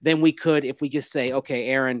trade than we could if we just say, okay,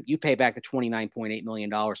 Aaron, you pay back the $29.8 million.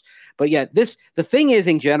 But yeah, the thing is,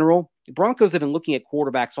 in general, the Broncos have been looking at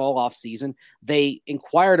quarterbacks all offseason. They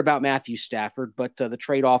inquired about Matthew Stafford, but the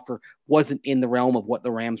trade offer wasn't in the realm of what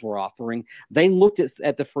the Rams were offering. They looked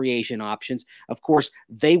at the free agent options. Of course,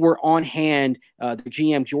 they were on hand. The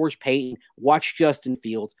GM, George Payton, watched Justin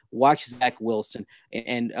Fields, watched Zach Wilson,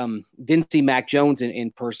 and didn't see Mac Jones in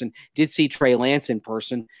person, did see Trey Lance in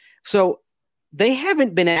person. So they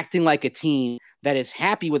haven't been acting like a team that is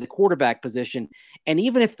happy with the quarterback position. And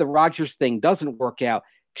even if the Rodgers thing doesn't work out,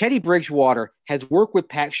 Teddy Bridgewater has worked with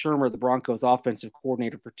Pat Shurmur, the Broncos offensive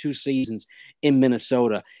coordinator, for 2 seasons in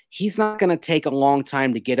Minnesota. He's not going to take a long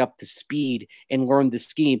time to get up to speed and learn the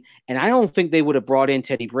scheme. And I don't think they would have brought in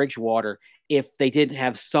Teddy Bridgewater if they didn't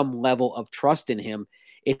have some level of trust in him.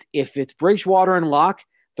 If it's Bridgewater and Locke,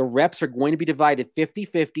 the reps are going to be divided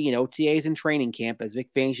 50-50 in OTAs and training camp, as Vic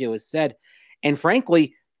Fangio has said. And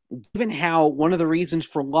frankly, given how one of the reasons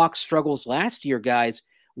for Locke's struggles last year, guys,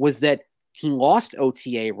 was that he lost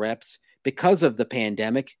OTA reps because of the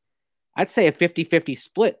pandemic, I'd say a 50-50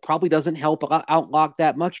 split probably doesn't help out Locke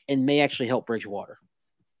that much and may actually help Bridgewater.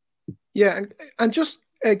 Yeah, and just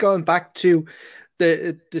going back to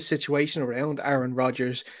the situation around Aaron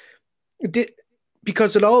Rodgers,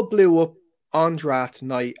 because it all blew up on draft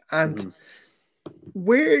night, and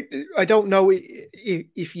where, I don't know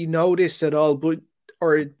if you noticed at all, but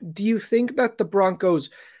or do you think that the Broncos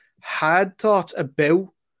had thoughts about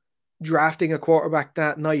drafting a quarterback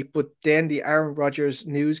that night, but then the Aaron Rodgers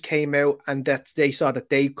news came out and that they saw that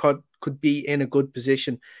they could be in a good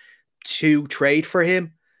position to trade for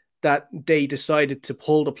him, that they decided to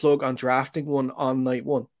pull the plug on drafting one on night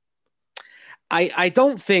one? I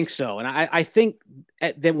don't think so. And I think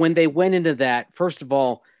that when they went into that, first of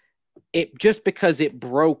all, it just because it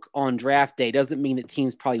broke on draft day doesn't mean that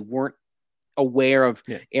teams probably weren't aware of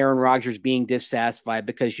Aaron Rodgers being dissatisfied,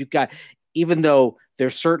 because you've got, even though there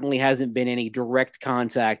certainly hasn't been any direct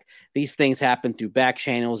contact, these things happen through back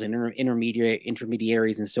channels and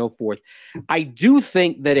intermediaries and so forth. I do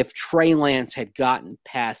think that if Trey Lance had gotten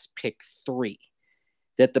past pick 3,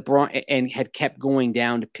 that and had kept going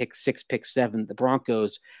down to pick 6, pick 7, the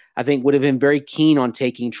Broncos, I think, would have been very keen on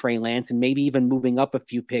taking Trey Lance and maybe even moving up a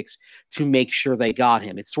few picks to make sure they got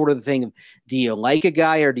him. It's sort of the thing of, do you like a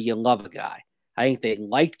guy or do you love a guy? I think they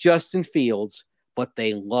liked Justin Fields, but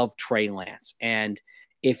they love Trey Lance. And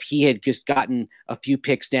if he had just gotten a few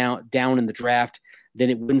picks down in the draft, then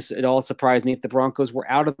it wouldn't at all surprise me if the Broncos were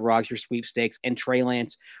out of the Rodgers sweepstakes and Trey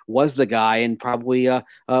Lance was the guy and probably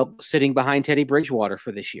sitting behind Teddy Bridgewater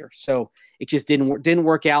for this year. So it just didn't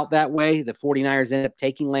work out that way. The 49ers ended up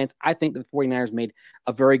taking Lance. I think the 49ers made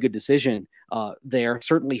a very good decision there.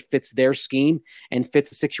 Certainly fits their scheme and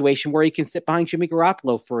fits a situation where he can sit behind Jimmy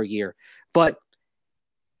Garoppolo for a year. But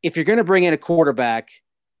if you're going to bring in a quarterback,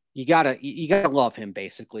 you gotta love him,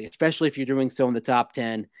 basically, especially if you're doing so in the top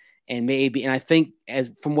 10. And I think,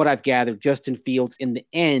 as from what I've gathered, Justin Fields, in the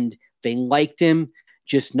end, they liked him,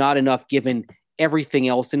 just not enough given everything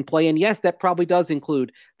else in play. And yes, that probably does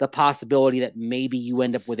include the possibility that maybe you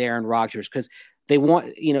end up with Aaron Rodgers, because they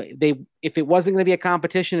want, if it wasn't going to be a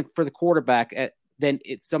competition for the quarterback, then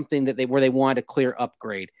it's something that where they wanted a clear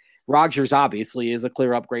upgrade. Rodgers obviously is a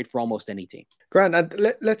clear upgrade for almost any team. Grant, and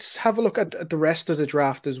let's have a look at the rest of the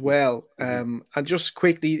draft as well. And just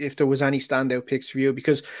quickly, if there was any standout picks for you,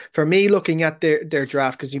 because for me, looking at their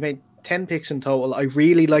draft, because you made 10 picks in total, I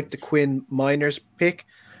really liked the Quinn Miners pick,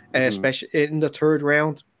 especially in the 3rd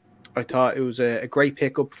round. I thought it was a great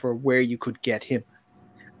pickup for where you could get him.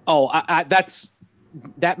 Oh,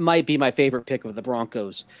 that might be my favorite pick of the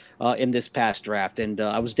Broncos in this past draft. And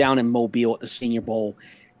I was down in Mobile at the Senior Bowl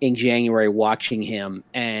in January watching him,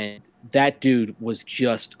 and that dude was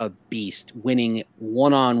just a beast, winning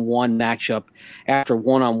one-on-one matchup after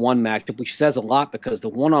one-on-one matchup, which says a lot because the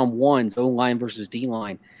one-on-ones, O-line versus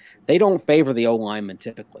D-line, they don't favor the O-lineman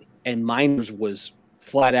typically. And Miners was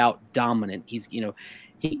flat out dominant. He's,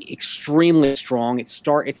 He extremely strong. It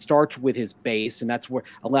starts with his base, and that's where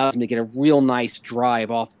allows him to get a real nice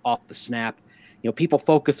drive off the snap. You know, people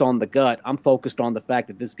focus on the gut. I'm focused on the fact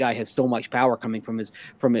that this guy has so much power coming from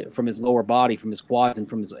his lower body, from his quads, and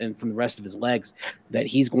from the rest of his legs, that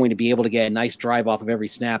he's going to be able to get a nice drive off of every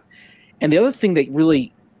snap. And the other thing that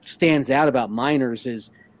really stands out about Meinerz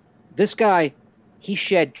is this guy. He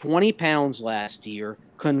shed 20 pounds last year,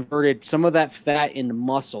 converted some of that fat into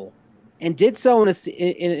muscle, and did so in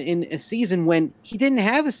a season when he didn't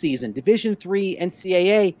have a season. Division III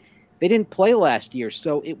NCAA. They didn't play last year,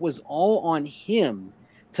 so it was all on him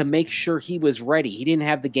to make sure he was ready. He didn't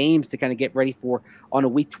have the games to kind of get ready for on a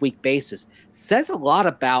week-to-week basis. Says a lot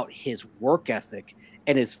about his work ethic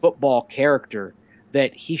and his football character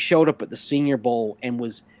that he showed up at the Senior Bowl and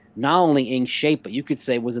was not only in shape, but you could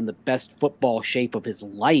say was in the best football shape of his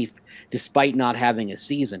life, despite not having a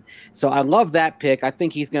season. So I love that pick. I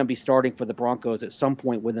think he's going to be starting for the Broncos at some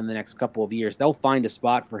point within the next couple of years. They'll find a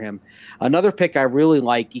spot for him. Another pick I really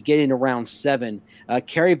like, you get into round 7,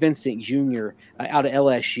 Kerry Vincent Jr. Out of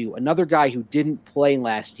LSU, another guy who didn't play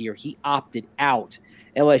last year. He opted out.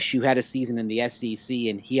 LSU had a season in the SEC,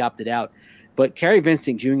 and he opted out. But Kerry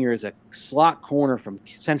Vincent Jr. is a slot corner from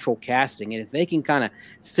Central Casting, and if they can kind of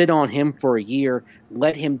sit on him for a year,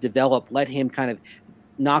 let him develop, let him kind of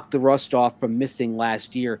knock the rust off from missing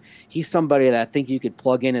last year, he's somebody that I think you could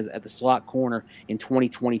plug in at the slot corner in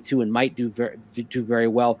 2022 and might do very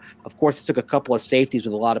well. Of course, it took a couple of safeties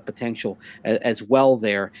with a lot of potential as well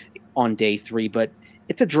there on day 3, but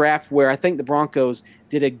it's a draft where I think the Broncos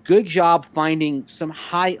did a good job finding some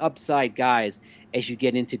high upside guys as you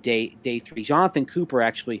get into day 3. Jonathan Cooper,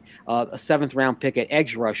 actually, a 7th-round pick at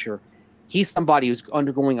edge rusher. He's somebody who's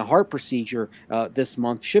undergoing a heart procedure this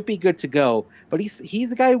month. Should be good to go. But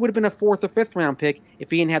he's a guy who would have been a 4th or 5th-round pick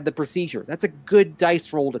if he didn't have the procedure. That's a good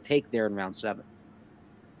dice roll to take there in round 7.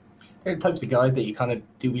 They're the types of guys that you kind of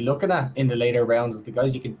do be looking at in the later rounds as the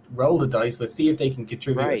guys you can roll the dice with, see if they can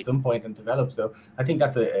contribute at some point and develop. So I think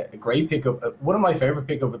that's a great pickup. One of my favorite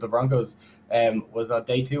pickup with the Broncos was on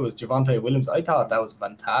day 2 was Javonte Williams. I thought that was a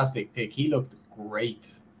fantastic pick. He looked great.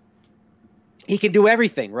 He can do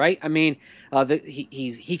everything, right? I mean,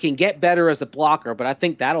 he can get better as a blocker, but I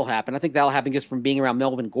think that'll happen. I think that'll happen just from being around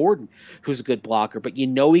Melvin Gordon, who's a good blocker. But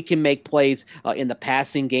he can make plays in the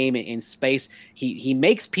passing game in space. He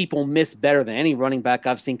makes people miss better than any running back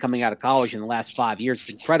I've seen coming out of college in the last 5 years.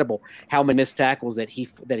 It's incredible how many missed tackles that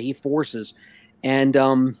he forces,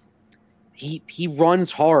 and he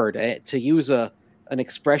runs hard. To use an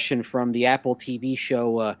expression from the Apple TV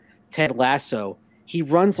show Ted Lasso. He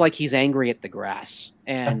runs like he's angry at the grass,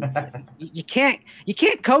 and you can't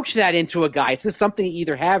coach that into a guy. It's just something you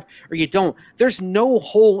either have or you don't. There's no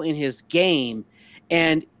hole in his game,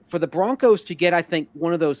 and for the Broncos to get, I think,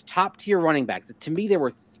 one of those top tier running backs. To me, there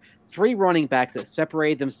were 3 running backs that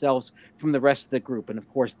separated themselves from the rest of the group, and of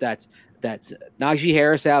course, that's Najee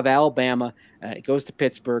Harris out of Alabama. It goes to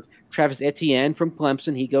Pittsburgh. Travis Etienne from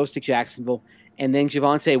Clemson. He goes to Jacksonville, and then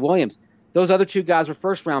Javonte Williams. Those other 2 guys were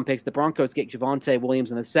first-round picks. The Broncos get Javonte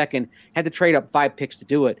Williams in the second. Had to trade up 5 picks to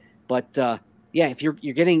do it. But yeah, if you're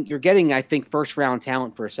getting, I think, first-round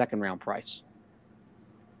talent for a second-round price.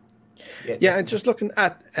 Yeah, and just looking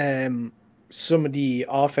at some of the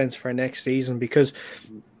offense for next season, because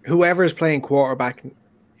whoever is playing quarterback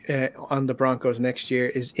on the Broncos next year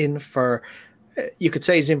is in for, you could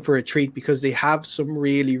say, is in for a treat because they have some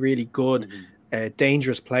really, really good,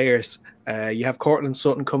 dangerous players. You have Cortland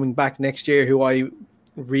Sutton coming back next year, who I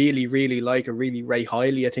really, really like, or really rate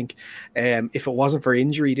highly. I think if it wasn't for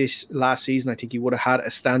injury this last season, I think he would have had a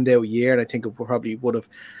standout year, and I think it would have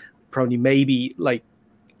maybe like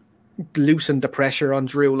loosened the pressure on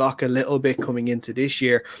Drew Lock a little bit coming into this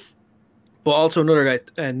year. But also another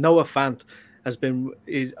guy, Noah Fant,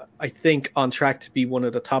 is I think on track to be one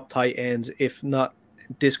of the top tight ends, if not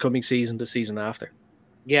this coming season, the season after.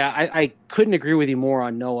 Yeah, I couldn't agree with you more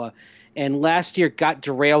on Noah. And last year got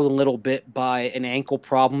derailed a little bit by an ankle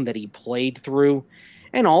problem that he played through.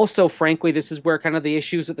 And also, frankly, this is where kind of the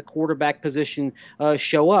issues at the quarterback position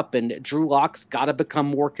show up. And Drew Lock's got to become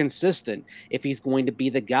more consistent if he's going to be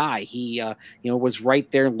the guy. He was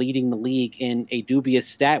right there leading the league in a dubious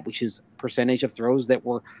stat, which is percentage of throws that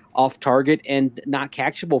were off target and not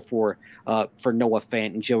catchable for Noah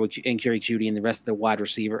Fant and Jerry Jeudy and the rest of the wide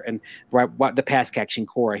receiver and the pass catching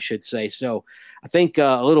core, I should say. So I think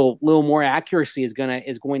a little more accuracy is going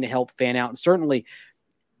to help Fant out. And certainly,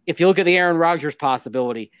 if you look at the Aaron Rodgers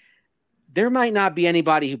possibility, there might not be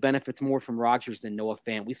anybody who benefits more from Rodgers than Noah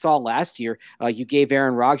Fant. We saw last year, you gave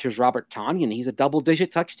Aaron Rodgers Robert Tonyan. He's a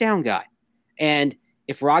double-digit touchdown guy. And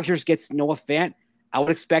if Rodgers gets Noah Fant, I would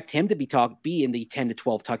expect him to be in the 10 to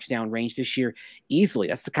 12 touchdown range this year easily.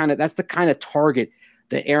 That's the kind of target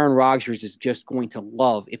that Aaron Rodgers is just going to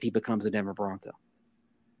love if he becomes a Denver Bronco.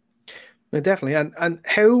 Definitely. And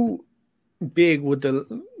how big would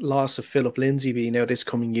the loss of Philip Lindsay be now this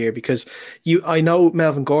coming year? Because I know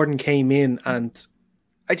Melvin Gordon came in and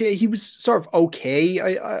I think he was sort of okay.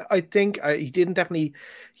 I think he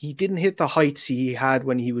didn't hit the heights he had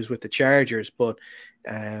when he was with the Chargers, but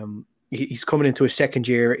he's coming into his second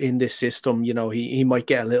year in this system. You know, he might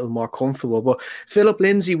get a little more comfortable. But Philip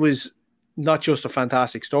Lindsay was not just a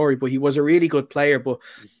fantastic story, but he was a really good player. But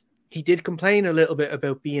he did complain a little bit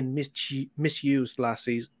about being misused last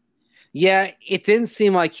season. Yeah, it didn't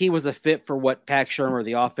seem like he was a fit for what Pat Shurmur,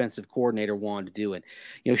 the offensive coordinator, wanted to do. And,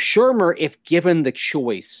 Shurmur, if given the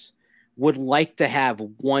choice, would like to have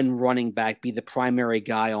one running back be the primary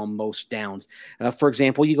guy on most downs. For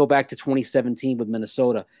example, you go back to 2017 with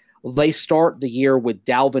Minnesota. They start the year with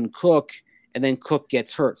Dalvin Cook, and then Cook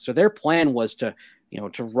gets hurt. So their plan was to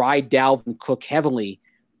ride Dalvin Cook heavily.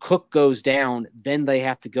 Cook goes down, then they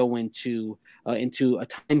have to go into a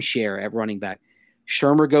timeshare at running back.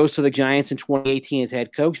 Shurmur goes to the Giants in 2018 as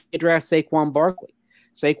head coach. They draft Saquon Barkley.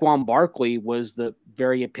 Saquon Barkley was the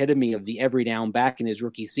very epitome of the every down back in his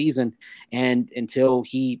rookie season. And until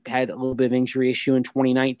he had a little bit of injury issue in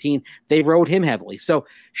 2019, they rode him heavily. So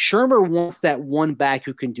Shurmur wants that one back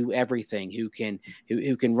who can do everything, who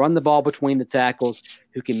can run the ball between the tackles,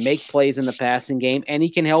 who can make plays in the passing game, and he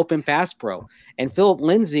can help in pass pro. And Philip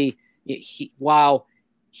Lindsay, while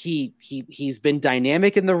he's been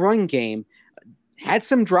dynamic in the run game, had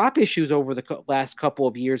some drop issues over the last couple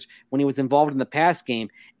of years when he was involved in the pass game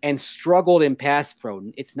and struggled in pass pro.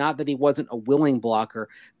 It's not that he wasn't a willing blocker,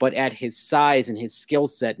 but at his size and his skill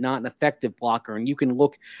set, not an effective blocker. And you can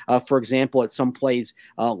look, for example, at some plays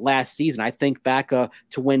last season. I think back to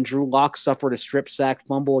when Drew Lock suffered a strip sack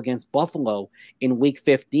fumble against Buffalo in Week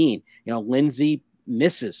 15. Lindsay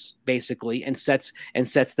misses basically and sets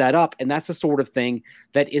that up. And that's the sort of thing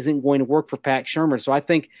that isn't going to work for Pat Shurmur. So I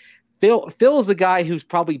think Phil is a guy who's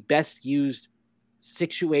probably best used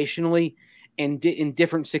situationally and in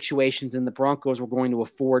different situations than the Broncos were going to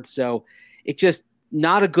afford. So it's just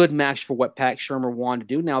not a good match for what Pat Shurmur wanted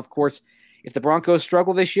to do. Now, of course, if the Broncos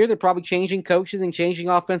struggle this year, they're probably changing coaches and changing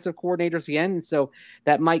offensive coordinators again. And so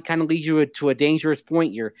that might kind of lead you to a dangerous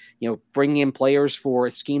point. You're, bringing in players for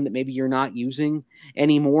a scheme that maybe you're not using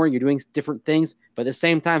anymore. You're doing different things. But at the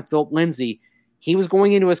same time, Philip Lindsay, he was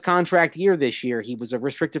going into his contract year this year. He was a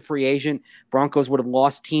restricted free agent. Broncos would have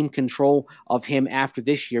lost team control of him after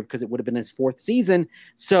this year because it would have been his fourth season.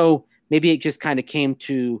 So maybe it just kind of came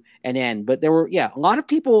to an end. But there were, a lot of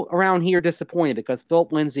people around here disappointed because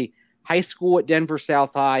Philip Lindsay, high school at Denver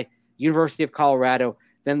South High, University of Colorado,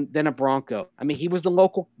 then a Bronco. I mean, he was the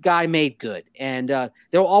local guy made good. And there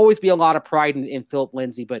will always be a lot of pride in Philip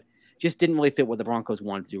Lindsay, but just didn't really fit what the Broncos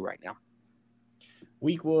wanted to do right now.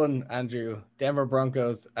 Week 1, Andrew, Denver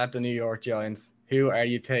Broncos at the New York Giants. Who are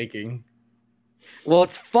you taking? Well,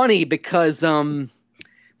 it's funny because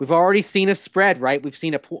we've already seen a spread, right? We've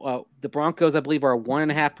seen the Broncos, I believe, are a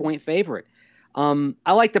 1.5 point favorite. I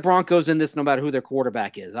like the Broncos in this no matter who their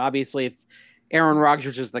quarterback is. Obviously, if Aaron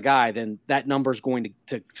Rodgers is the guy, then that number is going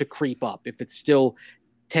to creep up. If it's still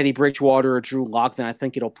Teddy Bridgewater or Drew Lock, then I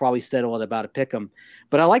think it'll probably settle at about a pick 'em.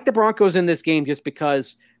 But I like the Broncos in this game just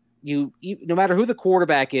because no matter who the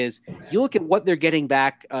quarterback is, you look at what they're getting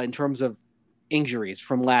back in terms of injuries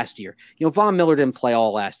from last year. Von Miller didn't play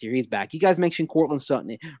all last year. He's back. You guys mentioned Courtland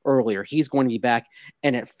Sutton earlier. He's going to be back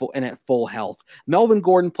and at full health. Melvin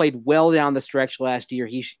Gordon played well down the stretch last year.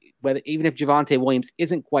 Even if Javonte Williams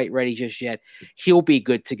isn't quite ready just yet, he'll be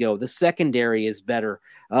good to go. The secondary is better.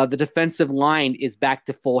 The defensive line is back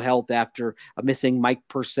to full health after missing Mike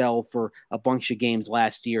Purcell for a bunch of games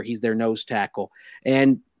last year. He's their nose tackle.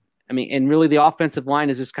 And really the offensive line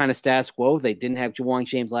is just kind of status quo. They didn't have Ja'Wuan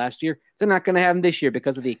James last year. They're not going to have him this year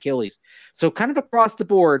because of the Achilles. So kind of across the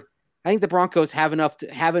board, I think the Broncos have enough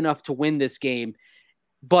to win this game.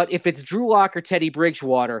 But if it's Drew Lock or Teddy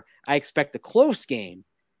Bridgewater, I expect a close game.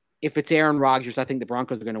 If it's Aaron Rodgers, I think the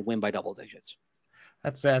Broncos are going to win by double digits.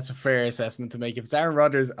 That's a fair assessment to make. If it's Aaron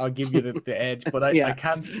Rodgers, I'll give you the edge, but I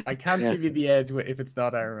can't give you the edge if it's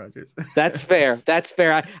not Aaron Rodgers. That's fair. That's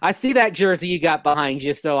fair. I see that jersey you got behind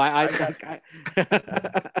you, so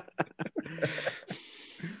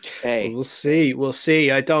Hey, we'll see.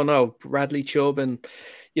 I don't know. Bradley Chubb and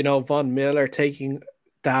Von Miller taking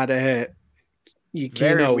that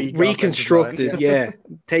reconstructed,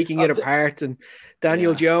 taking it apart, and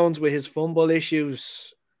Daniel Jones with his fumble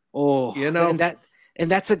issues. And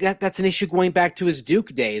And that's an issue going back to his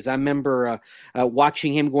Duke days. I remember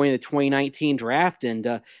watching him going to the 2019 draft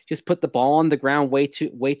and just put the ball on the ground way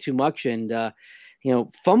too much. And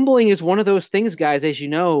fumbling is one of those things, guys. As you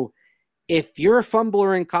know, if you're a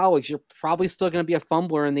fumbler in college, you're probably still going to be a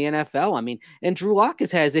fumbler in the NFL. I mean, and Drew Lock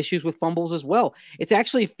has issues with fumbles as well. It's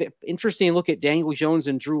actually interesting to look at Daniel Jones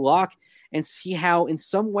and Drew Lock and see how, in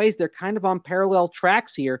some ways, they're kind of on parallel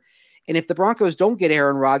tracks here. And if the Broncos don't get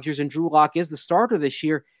Aaron Rodgers and Drew Lock is the starter this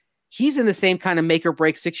year, he's in the same kind of make or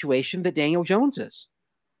break situation that Daniel Jones is.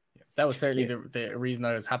 That was certainly the reason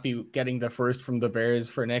I was happy getting the first from the Bears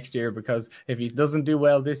for next year, because if he doesn't do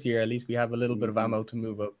well this year, at least we have a little bit of ammo to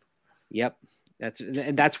move up. Yep.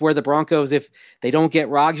 That's where the Broncos, if they don't get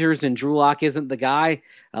Rodgers and Drew Lock isn't the guy,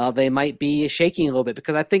 they might be shaking a little bit,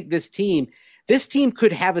 because I think this team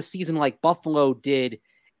could have a season like Buffalo did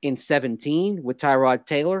in 2017 with Tyrod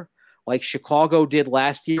Taylor, like Chicago did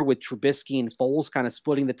last year with Trubisky and Foles kind of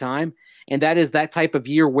splitting the time. And that is that type of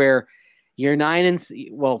year where you're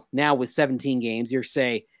now with 17 games, you're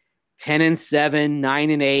say 10-7,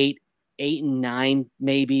 9-8, 8-9,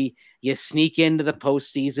 maybe. You sneak into the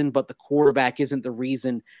postseason, but the quarterback isn't the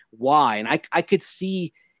reason why. And I could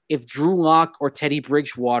see if Drew Lock or Teddy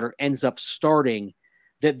Bridgewater ends up starting,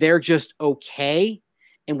 that they're just okay.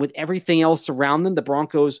 And with everything else around them, the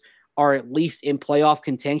Broncos are at least in playoff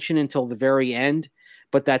contention until the very end.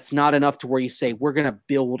 But that's not enough to where you say, we're going to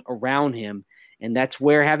build around him. And that's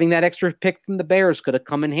where having that extra pick from the Bears could have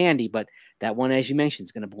come in handy. But that one, as you mentioned,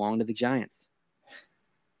 is going to belong to the Giants.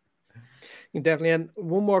 Definitely. And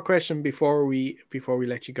one more question before we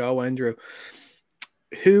let you go, Andrew.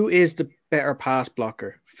 Who is the better pass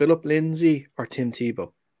blocker, Philip Lindsay or Tim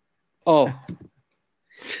Tebow? Oh,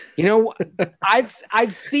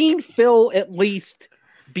 I've seen Phil at least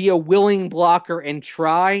be a willing blocker and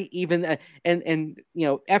try, even and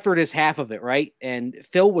effort is half of it, right? And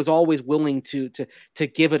Phil was always willing to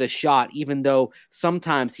give it a shot, even though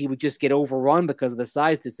sometimes he would just get overrun because of the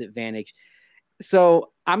size disadvantage.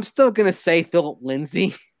 So I'm still going to say Philip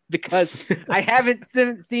Lindsay because I haven't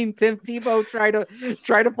seen Tim Tebow try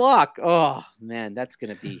to block. Oh man, that's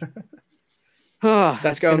going to be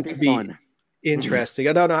that's going to be fun. Interesting.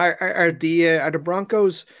 I don't know. Are the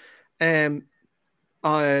Broncos penciled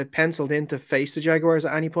in to face the Jaguars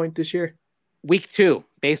at any point this year? Week 2,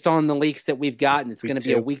 based on the leaks that we've gotten, it's going to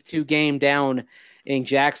be a week 2 game down in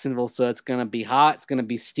Jacksonville. So it's going to be hot. It's going to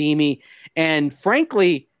be steamy. And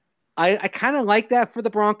frankly, I kind of like that for the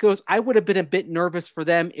Broncos. I would have been a bit nervous for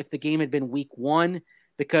them if the game had been week 1,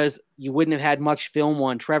 because you wouldn't have had much film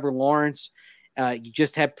on Trevor Lawrence. You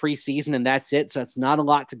just have preseason and that's it. So it's not a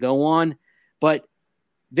lot to go on. But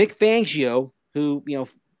Vic Fangio, who,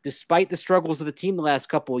 despite the struggles of the team the last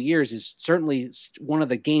couple of years, is certainly one of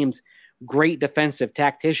the game's great defensive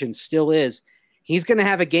tacticians, still is. He's going to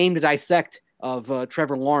have a game to dissect of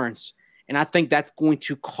Trevor Lawrence. And I think that's going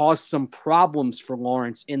to cause some problems for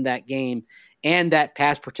Lawrence in that game and that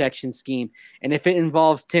pass protection scheme. And if it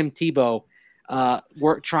involves Tim Tebow,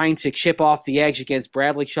 we're trying to chip off the edge against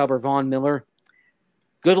Bradley Chubb or Von Miller,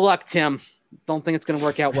 good luck, Tim. Don't think it's going to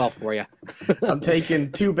work out well for you. I'm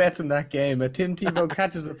taking 2 bets in that game. A Tim Tebow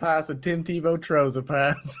catches a pass, a Tim Tebow throws a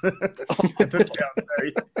pass. A touchdown,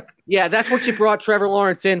 sorry. Yeah, that's what you brought Trevor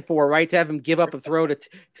Lawrence in for, right? To have him give up a throw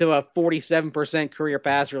to a 47% career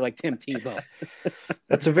passer like Tim Tebow.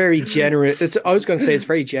 That's a very generous. I was going to say it's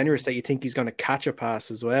very generous that you think he's going to catch a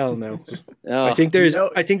pass as well. Now, I think there's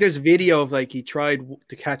video of like he tried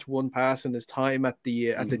to catch one pass in his time at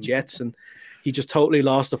the Jets, and he just totally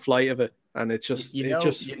lost the flight of it. And it's just,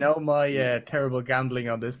 my terrible gambling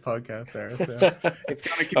on this podcast there. So it's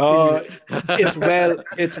going to continue.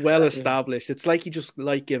 It's well established. It's like you just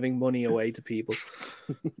like giving money away to people.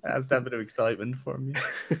 That's a bit of excitement for me.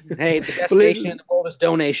 Hey, the best nation in the world is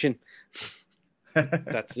donation.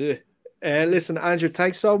 That's it. Listen, Andrew,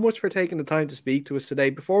 thanks so much for taking the time to speak to us today.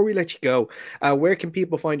 Before we let you go, where can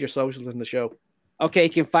people find your socials in the show? Okay, you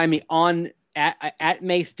can find me on at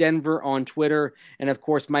Mace Denver on Twitter. And of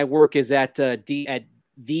course, my work is at thednvr.com.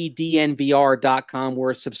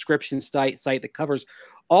 We're a subscription site that covers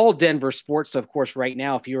all Denver sports. So of course, right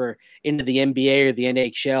now, if you're into the NBA or the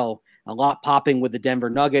NHL, a lot popping with the Denver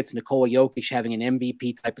Nuggets, Nikola Jokic having an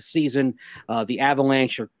MVP type of season. The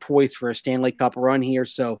Avalanche are poised for a Stanley Cup run here.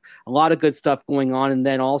 So a lot of good stuff going on. And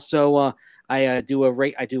then also, I do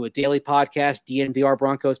a daily podcast, DNVR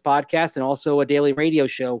Broncos podcast, and also a daily radio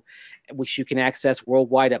show, which you can access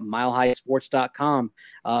worldwide at milehighsports.com.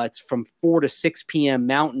 It's from 4 to 6 p.m.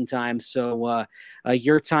 Mountain Time. So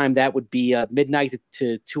your time, that would be midnight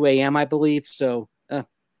to 2 a.m., I believe. So,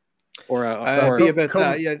 or 11.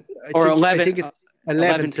 I think it's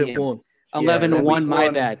 11 to 1. 11-1, my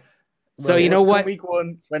bad. So you know what? Week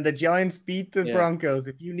 1, when the Giants beat the Broncos,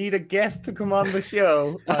 if you need a guest to come on the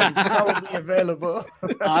show, I'm probably available.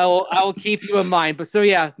 I will keep you in mind. But so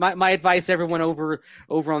my advice, everyone over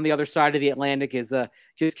on the other side of the Atlantic, is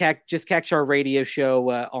just catch our radio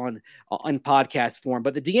show on podcast form.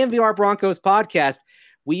 But the DNVR Broncos podcast,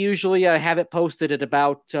 we usually have it posted at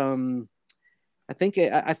about I think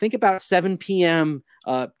about 7 p.m.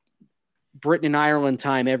 Britain and Ireland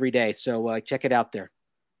time every day. So check it out there.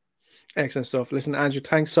 Excellent stuff. Listen, Andrew,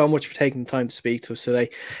 thanks so much for taking the time to speak to us today.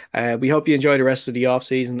 We hope you enjoy the rest of the off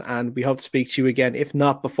season, and we hope to speak to you again, if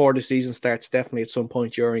not before the season starts, definitely at some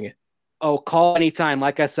point during it. Oh, call anytime.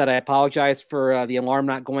 Like I said, I apologize for the alarm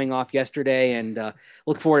not going off yesterday, and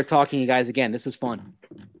look forward to talking to you guys again. This is fun.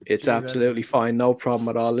 It's absolutely fine. No problem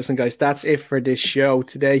at all. Listen, guys, that's it for this show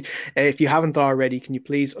today. If you haven't already, can you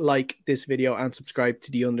please like this video and subscribe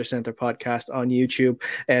to the Under Center podcast on YouTube?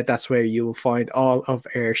 That's where you will find all of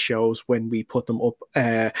our shows when we put them up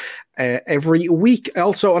every week.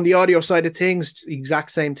 Also, on the audio side of things, the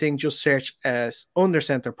exact same thing. Just search Under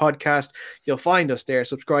Center podcast. You'll find us there.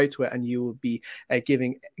 Subscribe to it, and you will be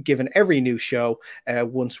given every new show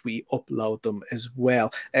once we upload them as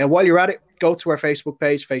well. While you're at it, go to our Facebook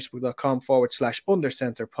page,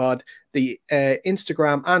 facebook.com/undercenterpod. The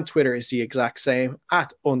Instagram and Twitter is the exact same,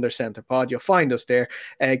 @undercenterpod. You'll find us there.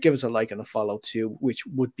 Give us a like and a follow too, which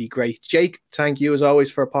would be great. Jake, thank you as always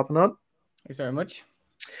for popping on. Thanks very much.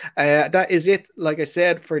 That is it, like I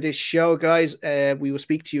said, for this show, guys. We will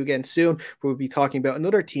speak to you again soon. We'll be talking about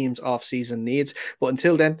another team's off-season needs. But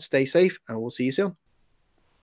until then, stay safe, and we'll see you soon.